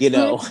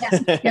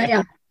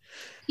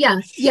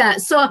 Yeah.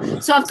 So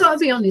I've got to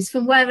be honest,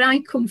 from where I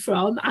come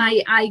from,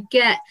 I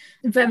get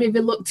very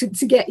reluctant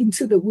to get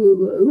into the woo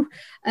woo,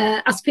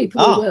 as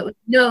people who work with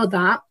know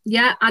that.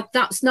 Yeah,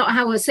 that's not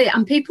how I say it.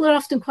 And people are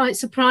often quite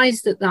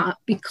surprised at that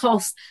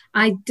because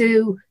I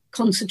do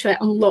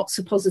concentrate on lots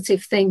of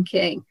positive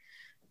thinking.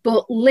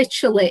 But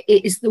literally,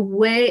 it is the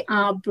way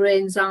our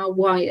brains are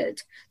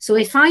wired. So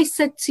if I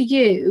said to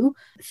you,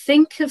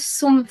 think of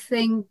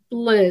something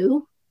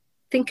blue,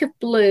 think of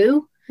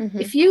blue. Mm-hmm.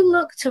 If you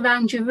looked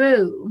around your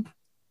room,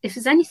 if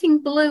there's anything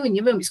blue in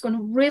your room, it's going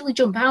to really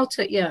jump out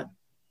at you.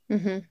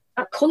 Mm-hmm.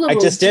 That colour. I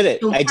just did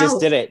it.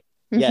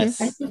 Mm-hmm.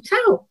 Yes. It jumped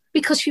out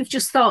because you've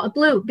just thought of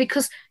blue.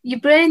 Because your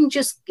brain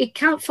it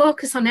can't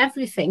focus on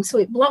everything, so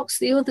it blocks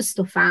the other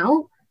stuff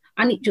out,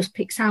 and it just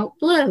picks out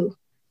blue.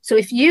 So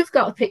if you've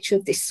got a picture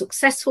of this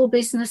successful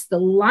business, the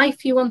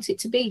life you want it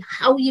to be,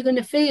 how are you going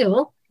to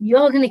feel?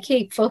 you're going to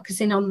keep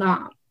focusing on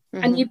that.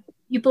 Mm-hmm. And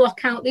you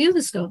block out the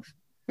other stuff.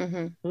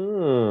 Mm-hmm.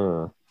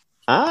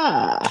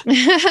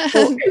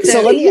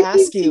 So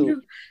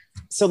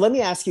let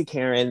me ask you,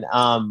 Karen,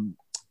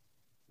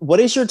 what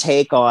is your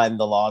take on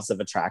the laws of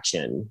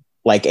attraction?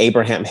 Like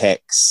Abraham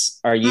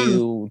Hicks,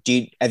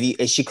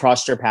 has she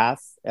crossed your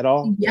path at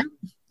all?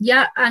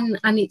 Yeah, and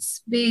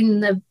it's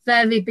been a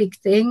very big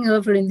thing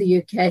over in the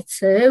UK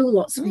too.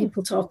 Lots of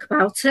people talk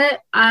about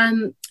it.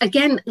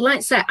 Again, like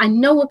I say, I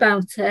know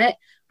about it.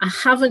 I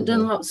haven't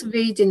done lots of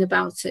reading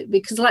about it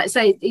because, like I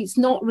say, it's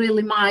not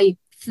really my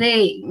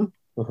thing.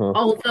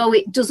 Although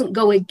it doesn't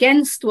go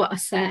against what I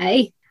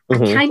say, I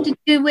kind of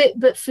do it,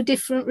 but for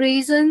different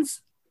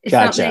reasons. If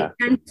that makes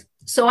sense.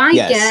 So I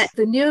get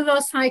the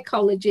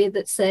neuropsychology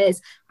that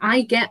says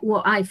I get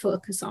what I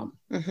focus on.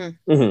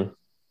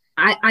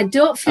 I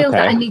don't feel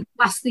that I need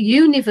to ask the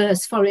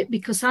universe for it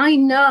because I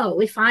know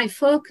if I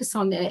focus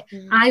on it,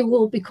 I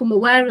will become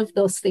aware of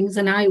those things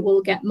and I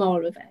will get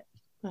more of it.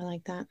 I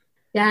like that.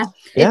 Yeah.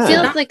 It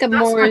feels like a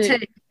more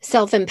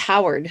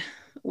self-empowered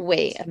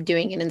way of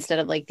doing it instead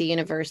of like the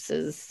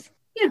universe's.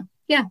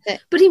 Yeah.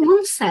 But in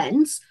one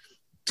sense,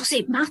 does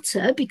it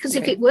matter? Because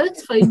if it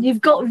works for you,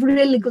 you've got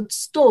really good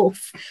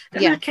stuff.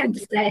 Then I can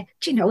say,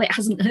 do you know, it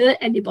hasn't hurt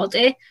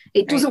anybody.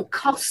 It doesn't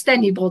cost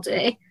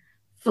anybody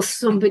for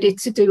somebody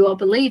to do or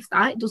believe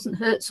that. It doesn't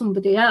hurt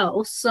somebody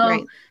else.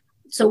 So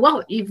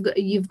what?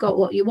 You've got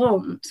what you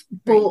want.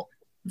 But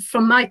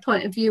from my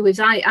point of view, is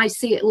I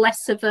see it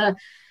less of a,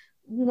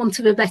 want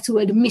of a better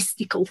word, a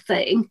mystical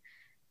thing,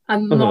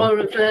 and more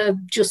of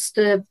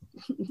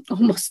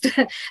almost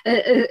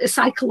a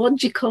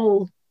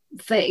psychological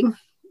thing.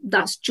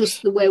 That's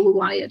just the way we're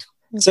wired.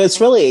 So it's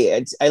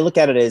really, I look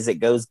at it as it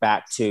goes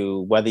back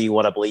to whether you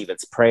want to believe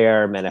it's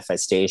prayer,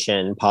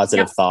 manifestation,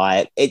 positive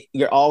thought.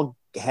 You're all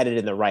headed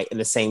in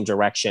the same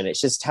direction.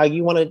 It's just how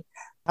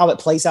it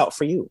plays out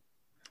for you.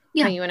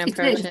 Yeah, how you want to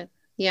approach it.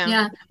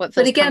 Yeah. But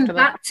again,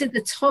 back to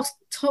the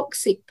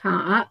toxic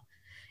part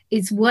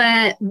is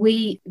where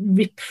we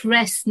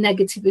repress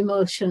negative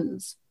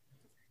emotions.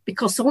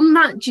 Because on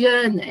that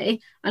journey,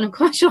 and of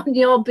course on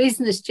your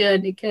business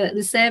journey, Kurt,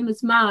 the same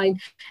as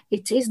mine,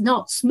 it is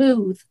not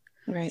smooth.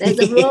 Right. There's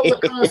a roller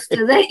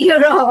coaster that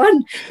you're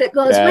on that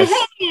goes,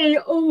 hey,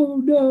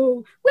 oh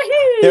no,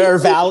 wahey.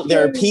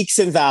 There are peaks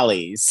and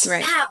valleys.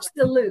 Right.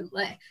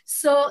 Absolutely.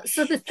 So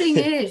the thing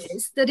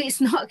is that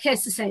it's not a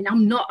case of saying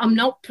I'm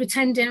not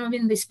pretending I'm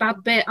in this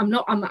bad bit. I'm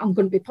going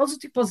to be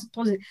positive. To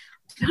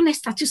be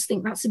honest, I just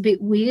think that's a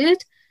bit weird.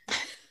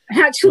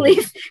 Actually,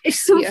 if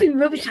something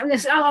rubbish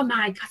happens, oh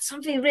my God,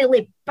 something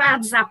really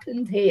bad's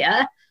happened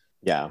here.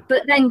 Yeah.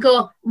 But then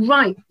go,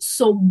 right,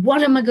 so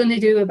what am I going to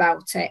do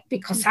about it?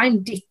 Because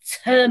I'm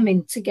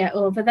determined to get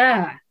over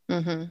there.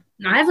 Now,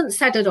 I haven't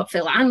said I don't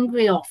feel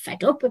angry or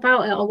fed up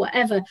about it or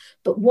whatever,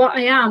 but what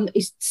I am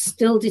is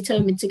still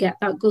determined to get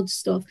that good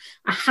stuff.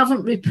 I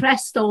haven't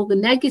repressed all the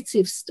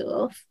negative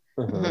stuff.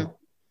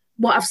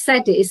 What I've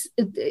said is,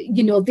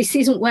 this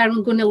isn't where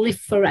I'm going to live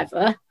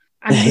forever.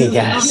 I'm moving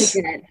on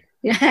again.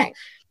 Yeah.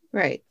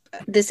 Right.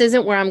 This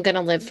isn't where I'm going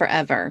to live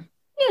forever.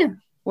 Yeah.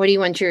 What do you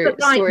want your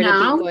story to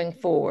be going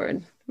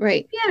forward?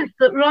 Right. Yeah.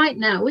 But right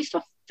now, if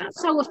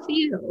that's how I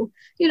feel,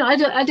 I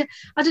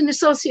had an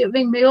associate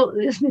ring me up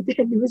the other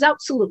day. He was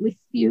absolutely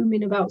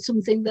fuming about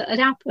something that had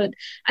happened.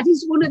 And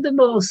he's one of the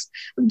most,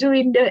 I'm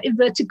doing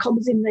inverted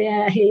commas in the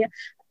air here,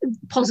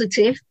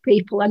 positive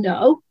people I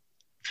know.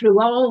 Through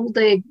all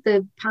the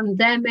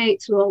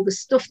pandemic, through all the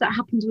stuff that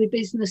happens with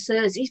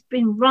businesses, he's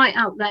been right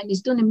out there and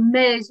he's done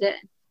amazing.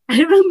 And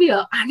he rang me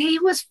up and he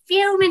was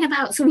fuming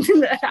about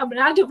something that had happened.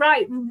 I had a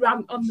right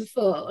rant on the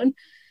phone,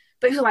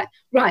 but he was like,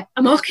 right,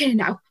 I'm okay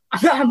now.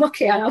 I'm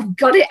okay. I've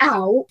got it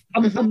out.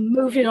 I'm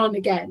moving on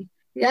again.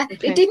 Yeah.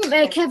 Okay. It didn't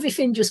make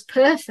everything just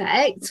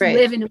perfect,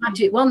 waving a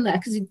magic wand there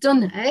because he'd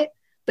done it,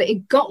 but he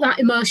got that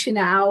emotion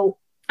out.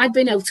 I'd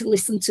been able to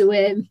listen to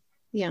him.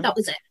 Yeah. That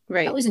was it.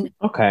 Right. That was it.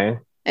 Okay.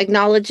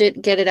 Acknowledge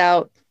it, get it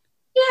out.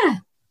 Yeah.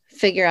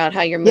 Figure out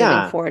how you're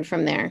moving forward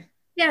from there.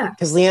 Yeah.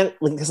 Because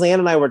Leanne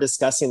and I were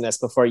discussing this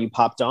before you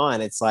popped on.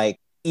 It's like,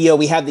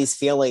 we have these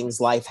feelings,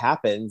 life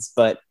happens,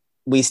 but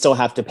we still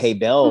have to pay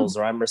bills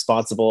or we're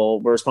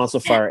responsible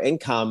for our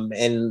income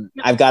and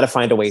I've got to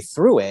find a way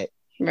through it.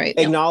 Right.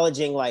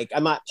 Acknowledging like,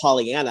 I'm not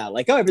Pollyanna,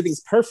 like, oh,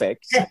 everything's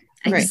perfect.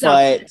 Exactly.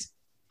 But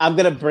I'm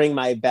going to bring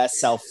my best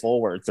self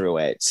forward through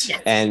it.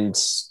 Yes. And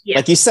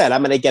like you said,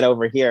 I'm going to get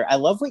over here. I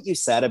love what you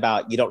said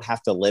about you don't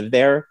have to live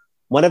there.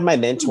 One of my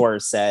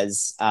mentors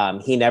says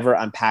he never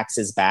unpacks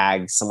his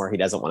bags somewhere he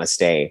doesn't want to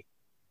stay.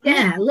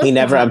 Yeah. He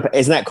never,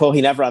 isn't that cool?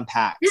 He never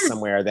unpacks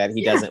somewhere that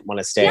he doesn't want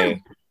to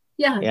stay.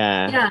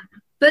 Yeah.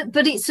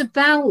 But it's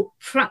about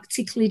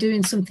practically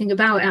doing something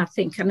about it, I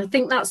think. And I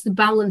think that's the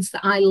balance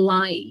that I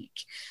like.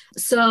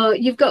 So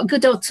you've got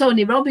good old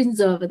Tony Robbins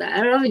over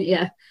there, haven't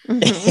you?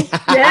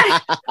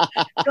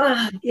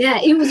 Yeah,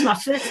 he was my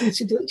first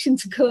introduction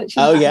to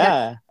coaching. Oh,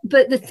 yeah.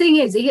 But the thing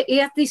is, he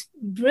had this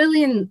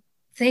brilliant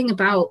thing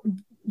about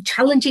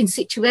challenging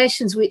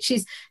situations, which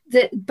is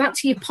that back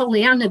to your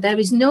Pollyanna, there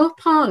is no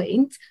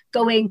point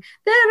going,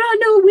 there are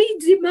no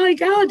weeds in my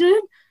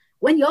garden.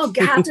 when your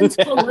garden's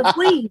full of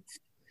weeds.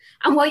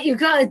 And what you've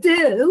got to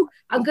do,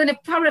 I'm going to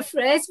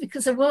paraphrase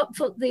because I won't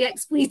put the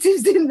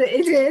expletives in that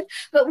it did,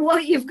 but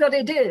what you've got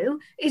to do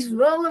is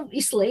roll up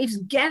your sleeves,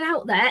 get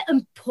out there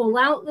and pull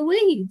out the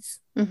weeds.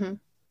 Mm-hmm.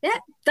 Yeah,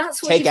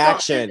 that's what Take you've got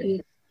action. to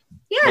do.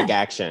 Yeah. Take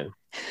action.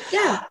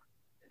 Yeah.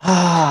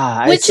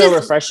 It's so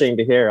refreshing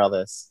to hear all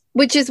this.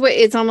 Which is what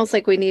it's almost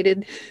like we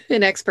needed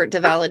an expert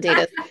to validate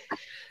us.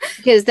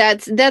 Because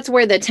that's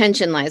where the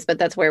tension lies, but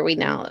that's where we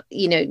now,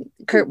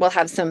 Kurt will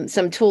have some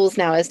tools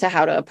now as to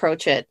how to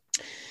approach it.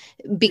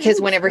 Because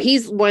whenever he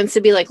wants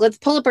to be like, let's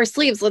pull up our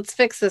sleeves, let's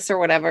fix this or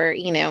whatever,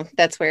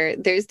 that's where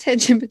there's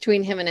tension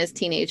between him and his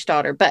teenage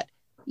daughter. But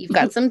you've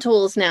got some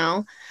tools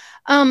now.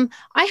 I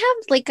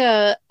have like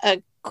a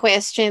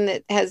question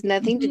that has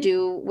nothing to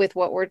do with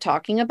what we're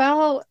talking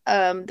about,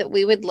 that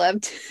we would love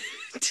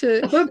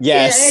to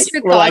yes, we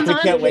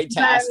can't wait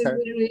to ask her.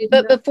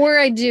 But before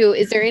I do,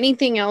 is there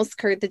anything else,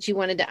 Kurt, that you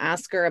wanted to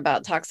ask her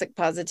about toxic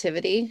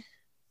positivity?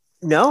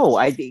 No,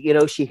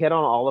 she hit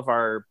on all of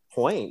our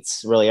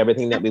points, really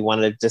everything that we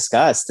wanted to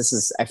discuss.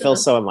 I feel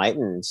so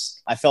enlightened.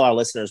 I feel our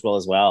listeners will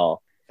as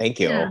well. Thank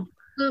you. Yeah,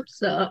 hope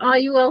so. Oh,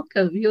 you're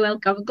welcome. You're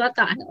welcome. I'm glad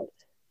that helped.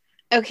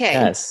 Okay.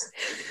 Yes.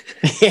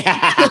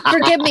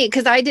 Forgive me,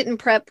 because I didn't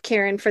prep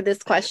Karen for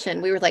this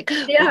question. We were like,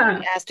 we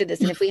asked her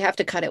this, and if we have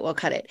to cut it, we'll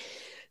cut it.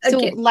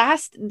 So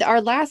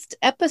our last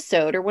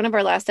episode, or one of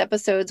our last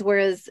episodes,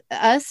 was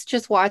us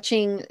just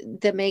watching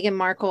the Meghan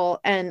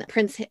Markle and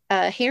Prince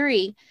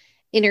Harry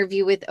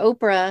interview with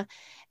Oprah.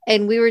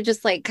 And we were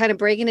just like kind of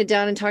breaking it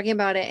down and talking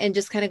about it and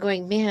just kind of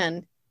going,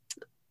 man,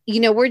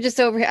 we're just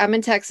over here. I'm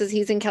in Texas.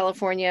 He's in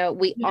California.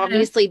 We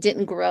obviously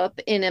didn't grow up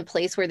in a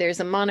place where there's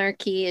a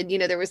monarchy. And,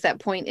 there was that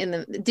point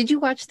did you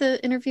watch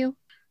the interview?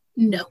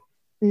 No.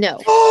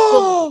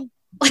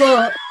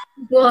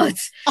 But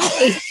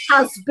it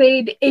has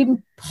been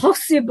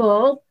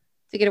impossible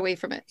to get away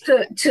from it,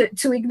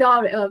 to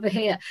ignore it over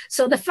here.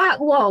 So the fact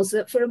was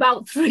that for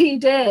about 3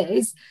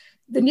 days,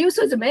 the news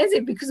was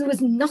amazing because there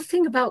was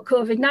nothing about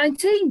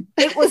COVID-19.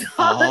 It was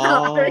all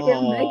about Harry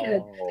and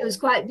Meghan. It was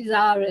quite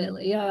bizarre,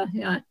 really. Yeah.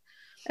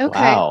 Okay.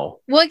 Wow.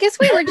 Well, I guess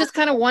we were just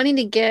kind of wanting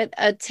to get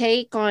a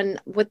take on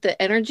what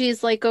the energy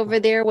is like over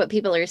there, what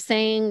people are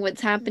saying,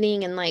 what's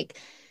happening, and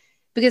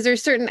because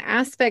there's certain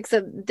aspects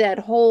of that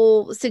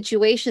whole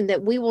situation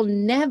that we will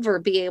never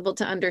be able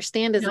to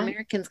understand as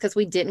Americans because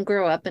we didn't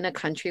grow up in a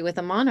country with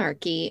a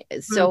monarchy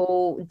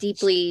so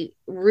deeply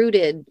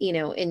rooted,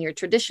 in your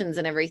traditions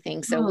and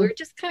everything. So we're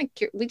just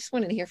we just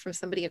wanted to hear from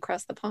somebody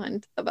across the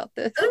pond about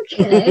this.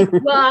 Okay.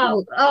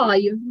 Wow. Oh,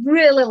 you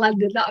really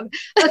landed that.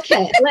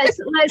 Okay, let's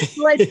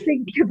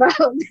think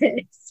about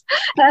this.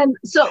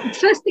 So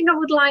first thing I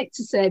would like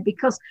to say,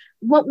 because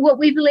what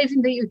we believe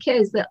in the UK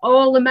is that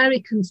all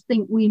Americans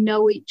think we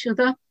know each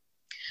other.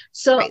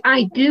 So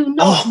I do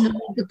not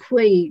know the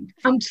Queen.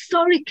 I'm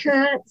sorry,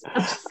 Kurt.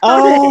 I'm sorry.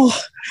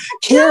 Oh,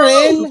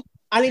 Karen, no.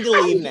 I need to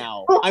leave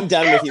now. I'm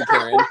done with you,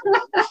 Karen.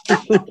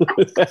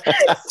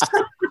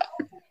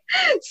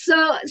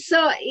 So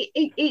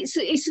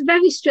it's a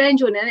very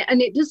strange one,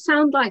 and it does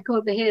sound like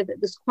over here that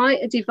there's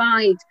quite a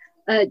divide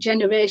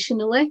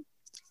generationally.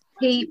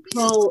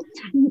 People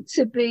tend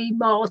to be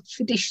more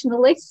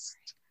traditionalist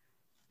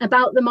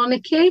about the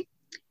monarchy,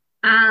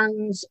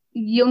 and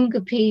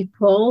younger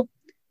people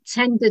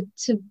tended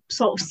to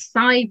sort of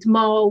side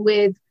more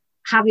with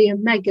Harry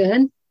and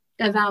Meghan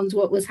around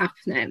what was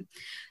happening.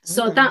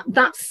 So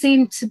that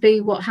seemed to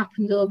be what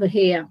happened over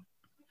here.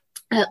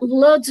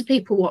 Loads of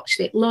people watched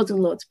it. Loads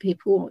and loads of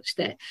people watched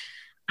it.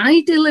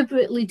 I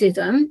deliberately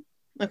didn't.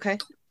 Okay.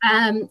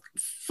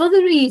 For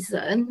the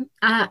reason,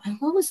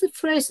 what was the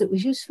phrase that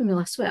was used for me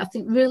last week? I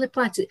think really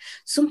applied to it.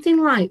 Something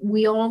like,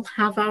 we all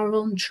have our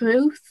own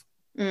truth.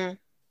 And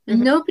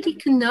nobody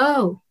can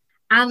know.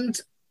 And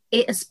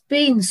it has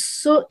been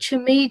such a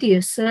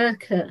media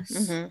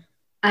circus.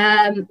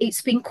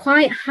 It's been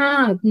quite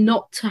hard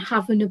not to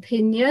have an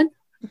opinion.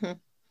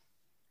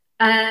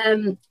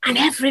 And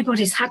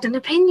everybody's had an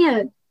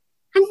opinion.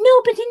 And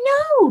nobody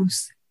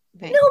knows.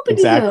 Right.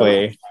 Nobody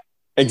knows.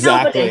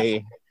 Exactly.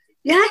 Nobody.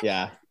 Yeah.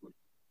 Yeah.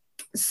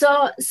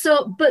 So,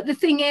 but the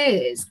thing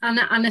is, and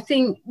I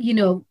think,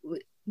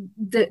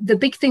 the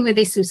big thing with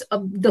this is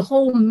the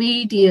whole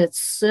media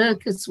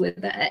circus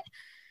with it.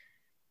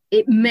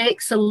 It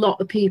makes a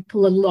lot of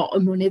people a lot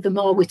of money the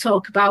more we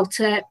talk about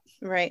it.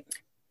 Right.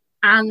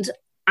 And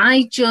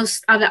I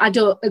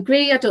don't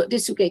agree, I don't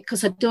disagree,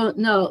 because I don't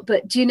know.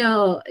 But,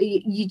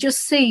 you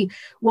just see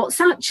what's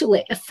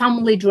actually a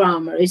family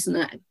drama, isn't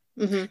it?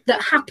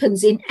 That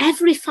happens in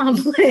every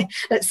family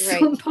at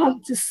some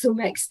point to some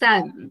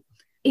extent.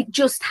 It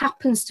just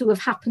happens to have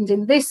happened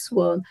in this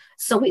one.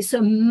 So it's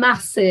a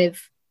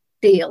massive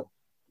deal.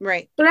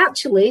 Right. But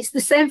actually, it's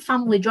the same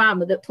family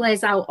drama that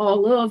plays out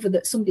all over,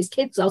 that somebody's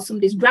kids or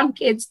somebody's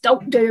grandkids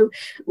don't do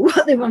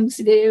what they want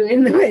to do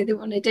in the way they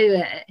want to do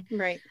it.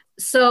 Right.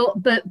 So,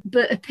 but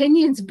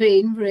opinions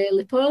being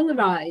really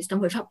polarised,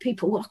 and we've had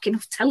people walking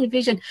off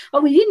television.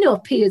 Oh, well,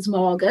 Piers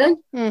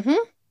Morgan.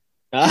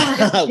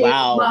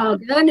 Wow.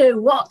 Morgan,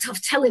 who walked off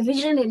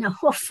television in a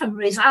huff and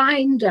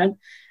resigned, and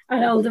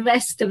and all the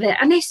rest of it.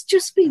 And it's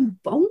just been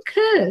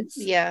bonkers.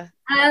 Yeah.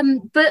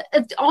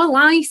 But all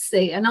I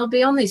see, and I'll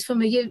be honest,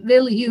 from a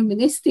really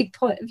humanistic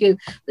point of view,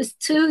 there's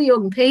two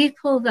young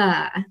people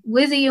there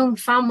with a young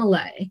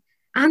family,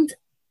 and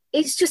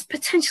it's just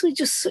potentially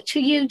just such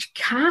a huge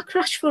car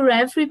crash for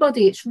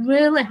everybody. It's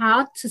really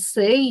hard to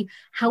see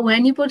how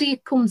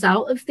anybody comes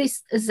out of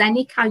this as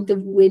any kind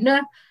of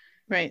winner,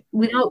 right,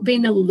 without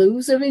being a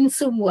loser in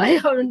some way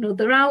or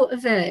another out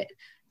of it.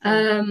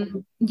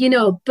 You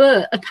know,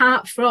 but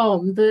apart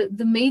from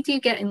the media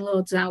getting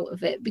loads out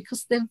of it,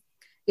 because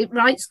it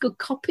writes good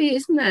copy,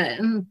 isn't it?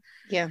 And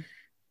yeah,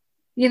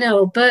 you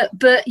know, but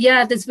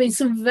yeah, there's been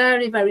some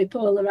very, very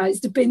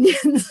polarized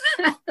opinions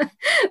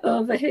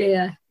over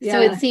here. Yeah.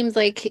 So it seems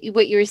like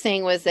what you were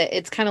saying was that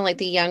it's kind of like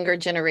the younger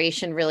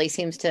generation really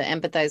seems to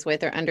empathize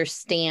with or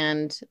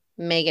understand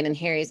Meghan and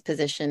Harry's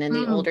position, and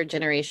the older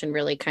generation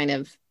really kind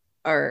of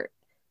are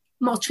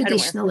more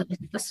traditionalist,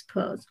 I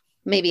suppose.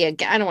 Maybe I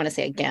don't want to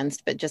say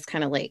against, but just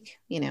kind of like,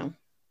 you know,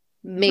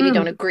 maybe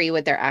don't agree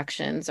with their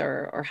actions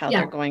or how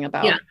they're going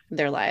about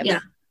their lives. Yeah.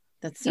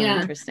 That's so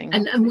interesting.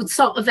 And would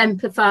sort of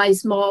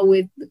empathise more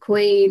with the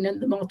Queen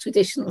and the more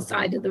traditional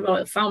side of the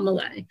royal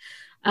family,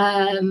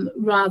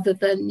 rather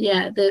than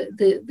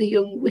the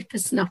young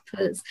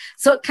whippersnappers.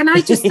 So can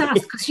I just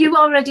ask, because you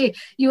already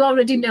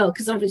know,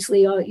 because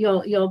obviously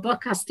you're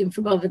broadcasting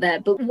from over there,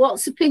 but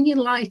what's opinion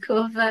like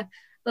over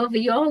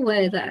your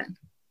way then?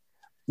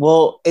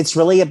 Well, it's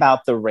really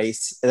about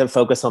the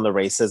focus on the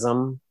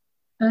racism,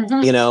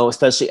 you know,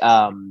 especially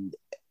and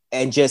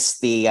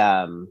just the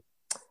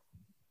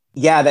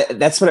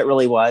that's what it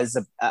really was,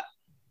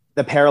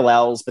 the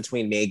parallels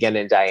between Meghan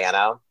and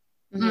Diana.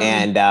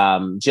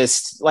 And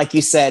just like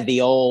you said,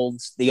 the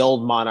old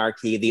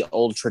monarchy, the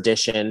old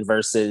tradition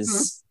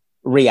versus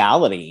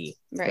reality,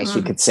 as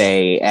you could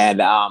say.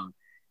 And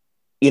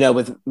you know,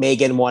 with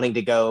Meghan wanting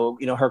to go,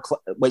 you know,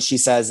 what she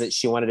says that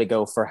she wanted to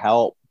go for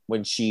help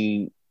when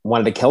she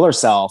wanted to kill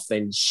herself,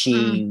 and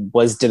she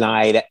was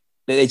denied.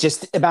 It's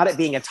just about it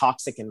being a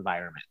toxic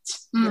environment.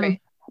 Right.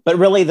 But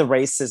really the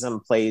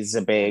racism plays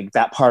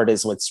that part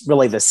is what's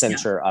really the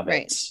center of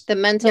it. The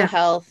mental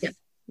health,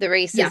 the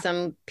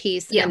racism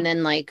piece, and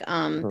then like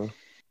the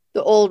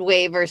old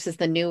way versus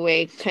the new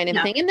way kind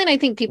of thing. And then I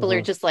think people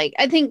are just like,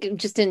 I think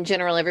just in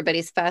general,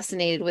 everybody's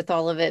fascinated with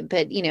all of it.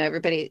 But, you know,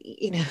 everybody,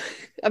 you know,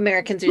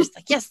 Americans are just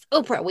like, yes,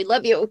 Oprah, we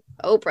love you,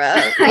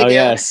 Oprah. Oh,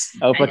 yes.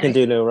 Oprah can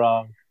do no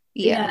wrong.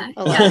 Yeah.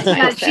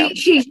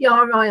 She's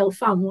your royal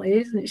family,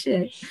 isn't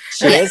she?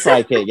 She is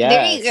like it,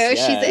 There you go. Yes.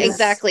 She's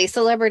exactly.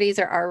 Celebrities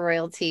are our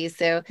royalty.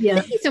 So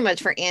thank you so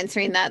much for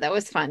answering that. That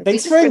was fun.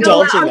 Thanks for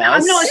indulging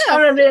us. I'm not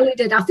sure I really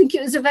did. I think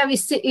it was a very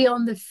city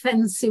on the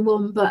fencey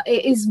one, but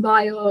it is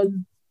my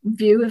own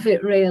view of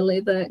it, really.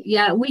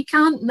 That we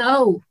can't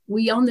know.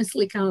 We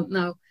honestly can't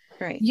know.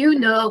 Right. You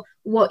know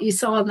what you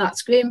saw on that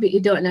screen, but you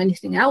don't know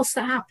anything else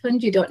that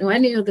happened. You don't know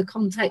any other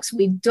context.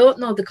 We don't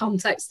know the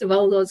context of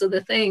all those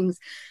other things.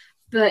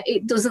 But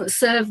it doesn't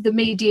serve the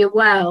media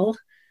well,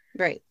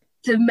 right,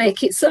 to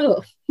make it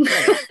so.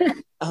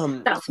 Right.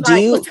 That's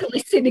my utterly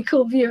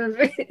cynical view of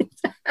it.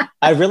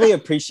 I really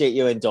appreciate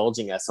you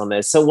indulging us on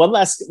this. So one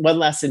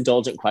last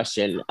indulgent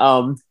question.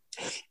 Do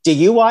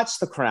you watch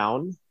The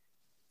Crown?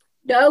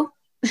 No.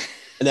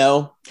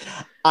 No,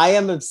 I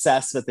am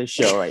obsessed with this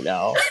show right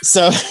now.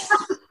 So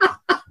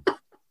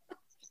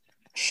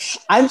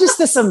I'm just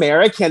this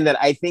American that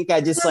I think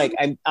I just like,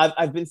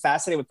 I've been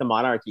fascinated with the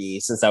monarchy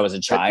since I was a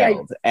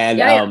child.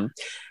 And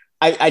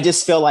I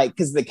just feel like,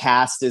 because the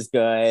cast is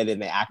good and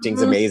the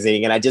acting's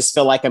amazing, and I just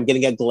feel like I'm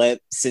getting a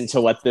glimpse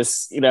into what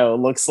this, you know,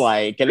 looks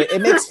like. And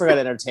it makes for good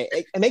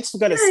entertainment. It makes for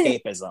good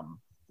escapism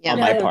on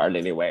my part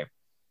anyway.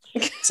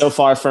 So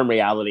far from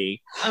reality.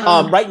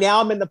 Right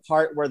now I'm in the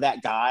part where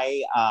that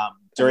guy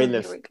during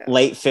the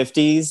late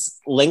 50s,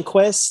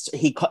 Lindquist,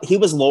 he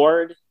was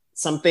Lord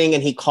something,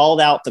 and he called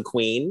out the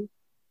Queen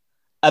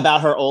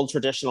about her old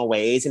traditional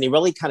ways, and he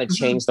really kind of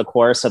changed the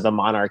course of the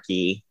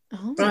monarchy.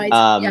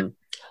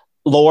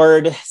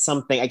 Lord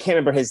something, I can't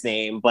remember his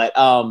name, but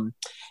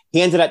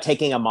he ended up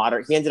taking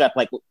he ended up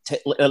like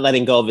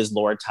letting go of his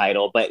Lord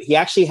title, but he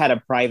actually had a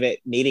private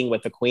meeting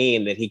with the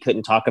Queen that he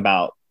couldn't talk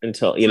about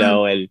until, you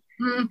know, and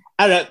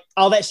I don't know,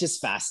 all that's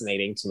just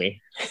fascinating to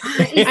me.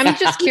 I'm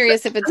just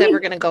curious if it's ever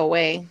going to go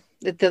away,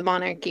 that the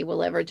monarchy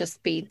will ever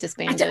just be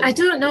disbanded. I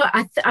don't know.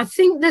 I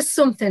think there's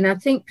something, I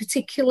think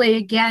particularly,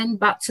 again,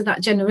 back to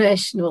that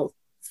generational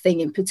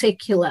thing in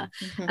particular.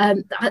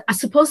 I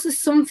suppose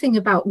there's something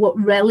about what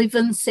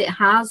relevance it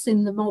has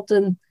in the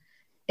modern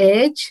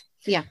age.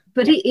 Yeah.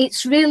 But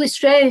it's really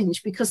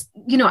strange because,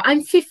 you know,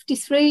 I'm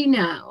 53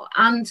 now,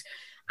 and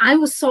I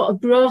was sort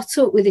of brought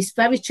up with this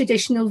very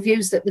traditional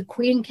views that the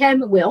Queen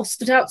came and we all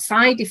stood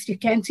outside if you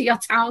came to your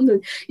town,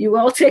 and you were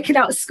all taken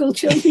out of school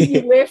children,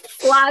 you waved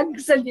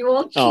flags and you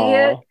all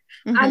cheered.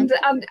 And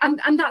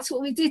that's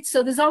what we did.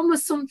 So there's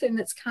almost something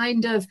that's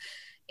kind of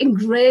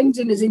ingrained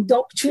in us,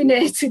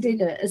 indoctrinated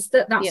in us,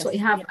 that's Yes. what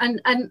you have.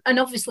 And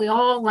obviously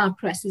all our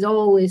press is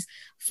always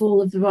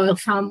full of the royal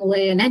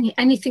family and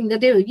anything they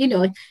do. You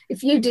know,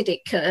 if you did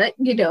it, Kurt,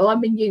 you know, I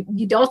mean,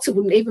 your daughter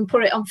wouldn't even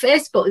put it on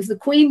Facebook. If the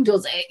Queen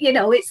does it, you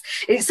know,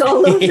 it's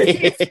all over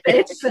the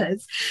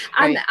papers.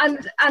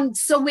 And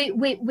so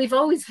we've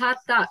always had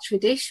that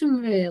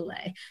tradition,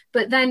 really.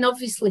 But then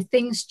obviously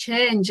things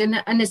change,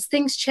 and as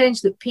things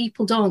change that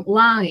people don't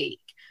like,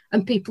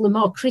 and people are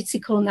more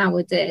critical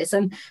nowadays,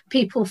 and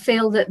people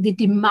feel that they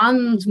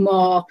demand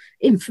more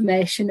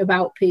information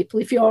about people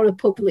if you're a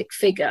public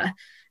figure.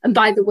 And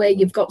by the way,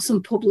 you've got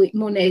some public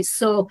money,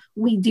 so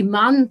we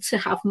demand to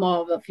have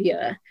more of you.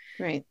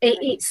 Right.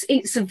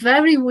 It's a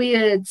very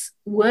weird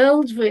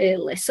world,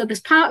 really. So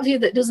there's part of you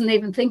that doesn't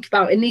even think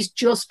about it, and is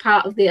just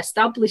part of the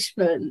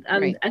establishment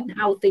and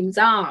how things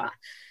are.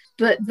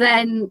 But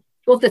then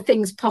other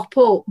things pop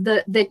up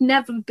that they'd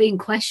never been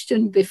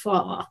questioned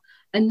before,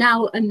 and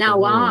now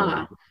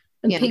are,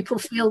 and people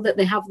feel that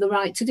they have the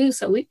right to do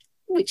so,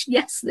 which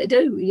yes, they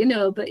do, you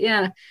know. But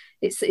yeah,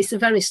 it's a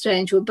very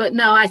strange one. But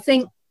no, I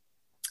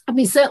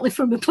mean, certainly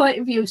from a point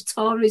of view of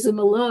tourism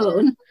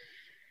alone,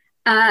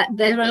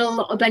 there are a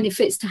lot of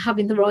benefits to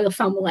having the royal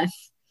family.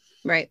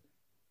 Right.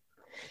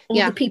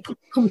 All the people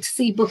come to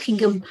see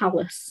Buckingham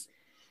Palace.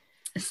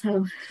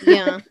 So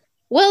yeah.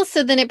 Well,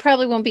 so then it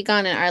probably won't be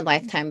gone in our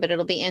lifetime, but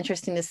it'll be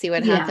interesting to see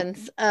what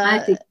happens. I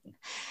think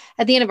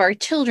at the end of our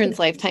children's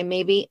lifetime,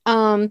 maybe.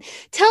 I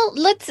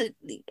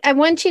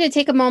want you to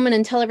take a moment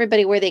and tell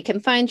everybody where they can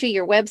find you,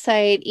 your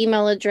website,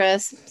 email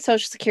address,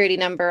 social security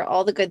number,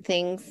 all the good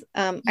things.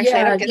 Actually,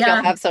 I don't guess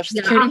you'll have social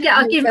security.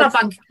 I'll give my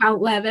bank account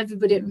where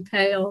everybody can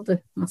pay all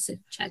the massive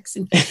checks.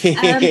 So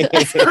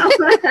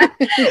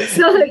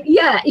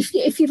yeah,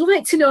 if you'd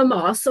like to know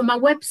more, so my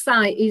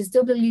website is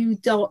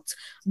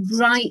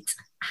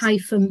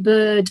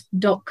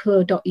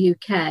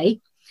www.bright-bird.co.uk.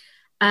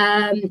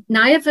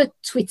 Now I have a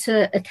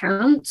Twitter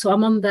account, so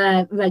I'm on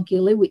there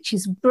regularly, which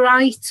is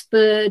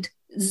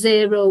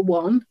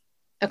brightbird01.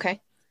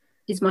 Okay.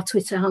 Is my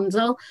Twitter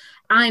handle.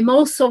 I'm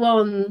also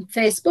on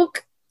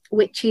Facebook,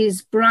 which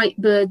is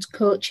Brightbird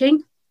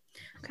Coaching.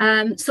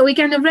 So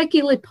again, I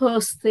regularly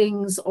post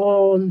things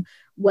on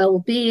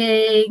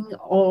well-being,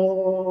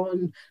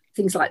 on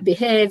things like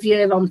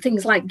behaviour, on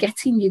things like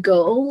getting your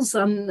goals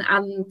and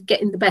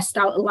getting the best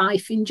out of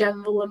life in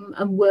general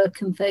and work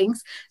and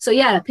things. So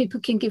yeah, people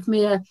can give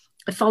me a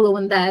follow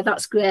on there.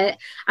 That's great.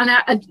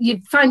 And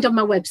you find on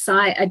my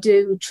website, I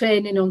do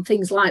training on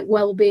things like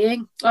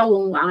well-being, all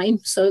online.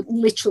 So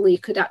literally you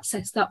could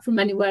access that from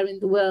anywhere in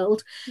the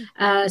world.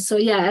 So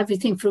yeah,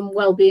 everything from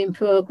well-being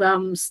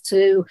programs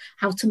to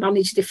how to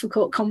manage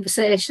difficult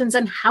conversations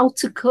and how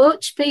to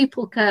coach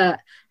people, Kurt.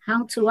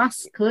 How to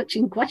ask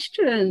coaching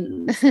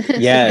questions.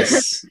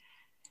 Yes.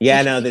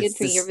 Yeah, no, that's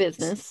good for your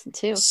business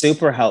too.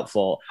 Super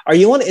helpful. Are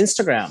you on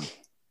Instagram?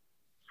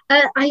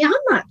 I am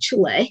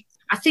actually.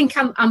 I think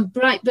I'm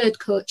Brightbird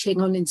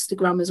Coaching on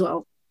Instagram as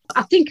well.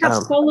 I think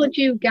I've followed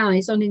you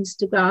guys on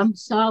Instagram,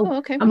 so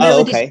I'm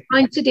really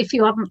disappointed if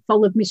you haven't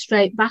followed me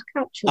straight back,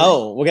 actually.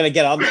 Oh, we're going to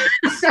get on there.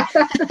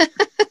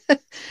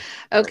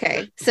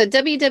 Okay, so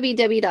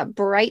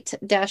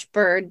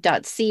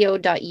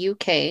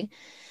www.bright-bird.co.uk.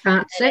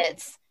 That's it.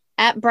 It's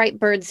at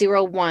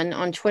Brightbird01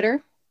 on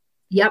Twitter.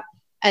 Yep.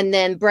 And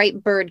then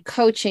Brightbird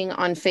Coaching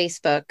on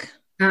Facebook.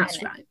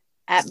 That's right.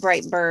 At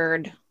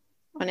Brightbird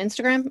on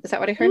Instagram. Is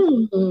that what I heard?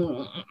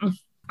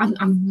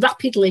 I'm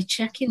rapidly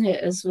checking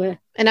it as well.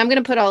 And I'm going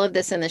to put all of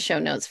this in the show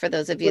notes for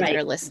those of you that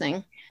are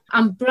listening.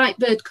 I'm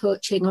Brightbird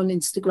Coaching on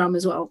Instagram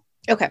as well.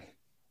 Okay.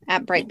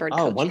 At Brightbird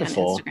Coaching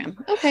wonderful. on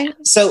Instagram. Okay.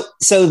 So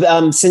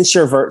since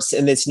you're versed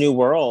in this new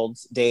world,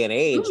 day and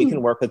age, you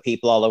can work with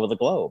people all over the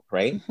globe,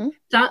 right? Mm-hmm.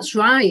 That's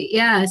right.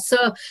 Yeah.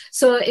 So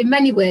in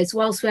many ways,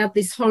 whilst we had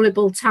this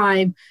horrible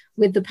time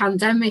with the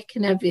pandemic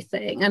and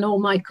everything, and all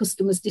my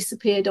customers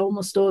disappeared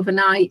almost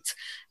overnight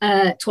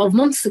 12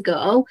 months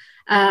ago,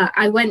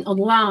 I went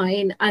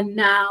online and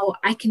now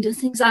I can do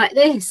things like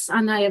this.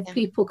 And I have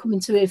people coming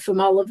to me from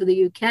all over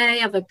the UK.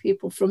 I've had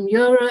people from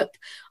Europe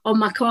on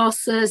my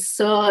courses.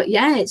 So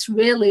yeah, it's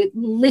really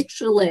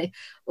literally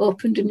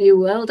opened a new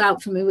world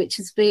out for me, which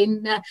has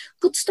been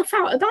good stuff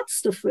out of bad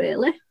stuff,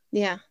 really.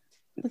 Yeah.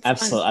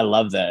 Absolutely. I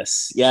love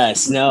this.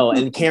 Yes. No.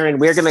 And Karen,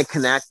 we're going to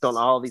connect on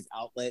all these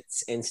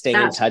outlets and stay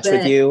in touch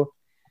with you.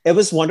 It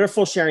was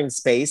wonderful sharing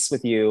space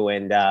with you.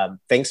 And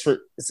thanks for,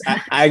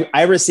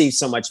 I received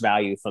so much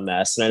value from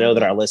this. And I know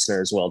that our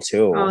listeners will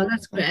too. Oh,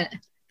 that's great.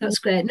 That's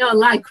great. No,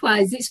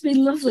 likewise. It's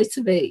been lovely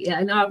to meet you.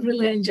 And I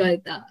really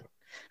enjoyed that.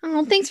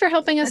 Oh, thanks for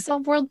helping us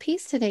solve world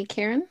peace today,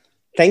 Karen.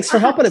 Thanks for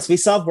helping us. We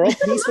solve world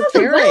peace with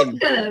Karen.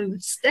 Welcome.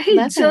 Stay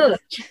in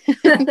touch.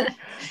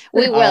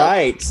 We will. All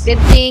right. Good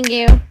seeing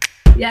you.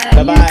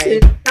 Yeah. Bye-bye.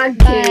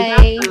 Thank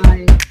you.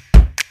 Bye-bye.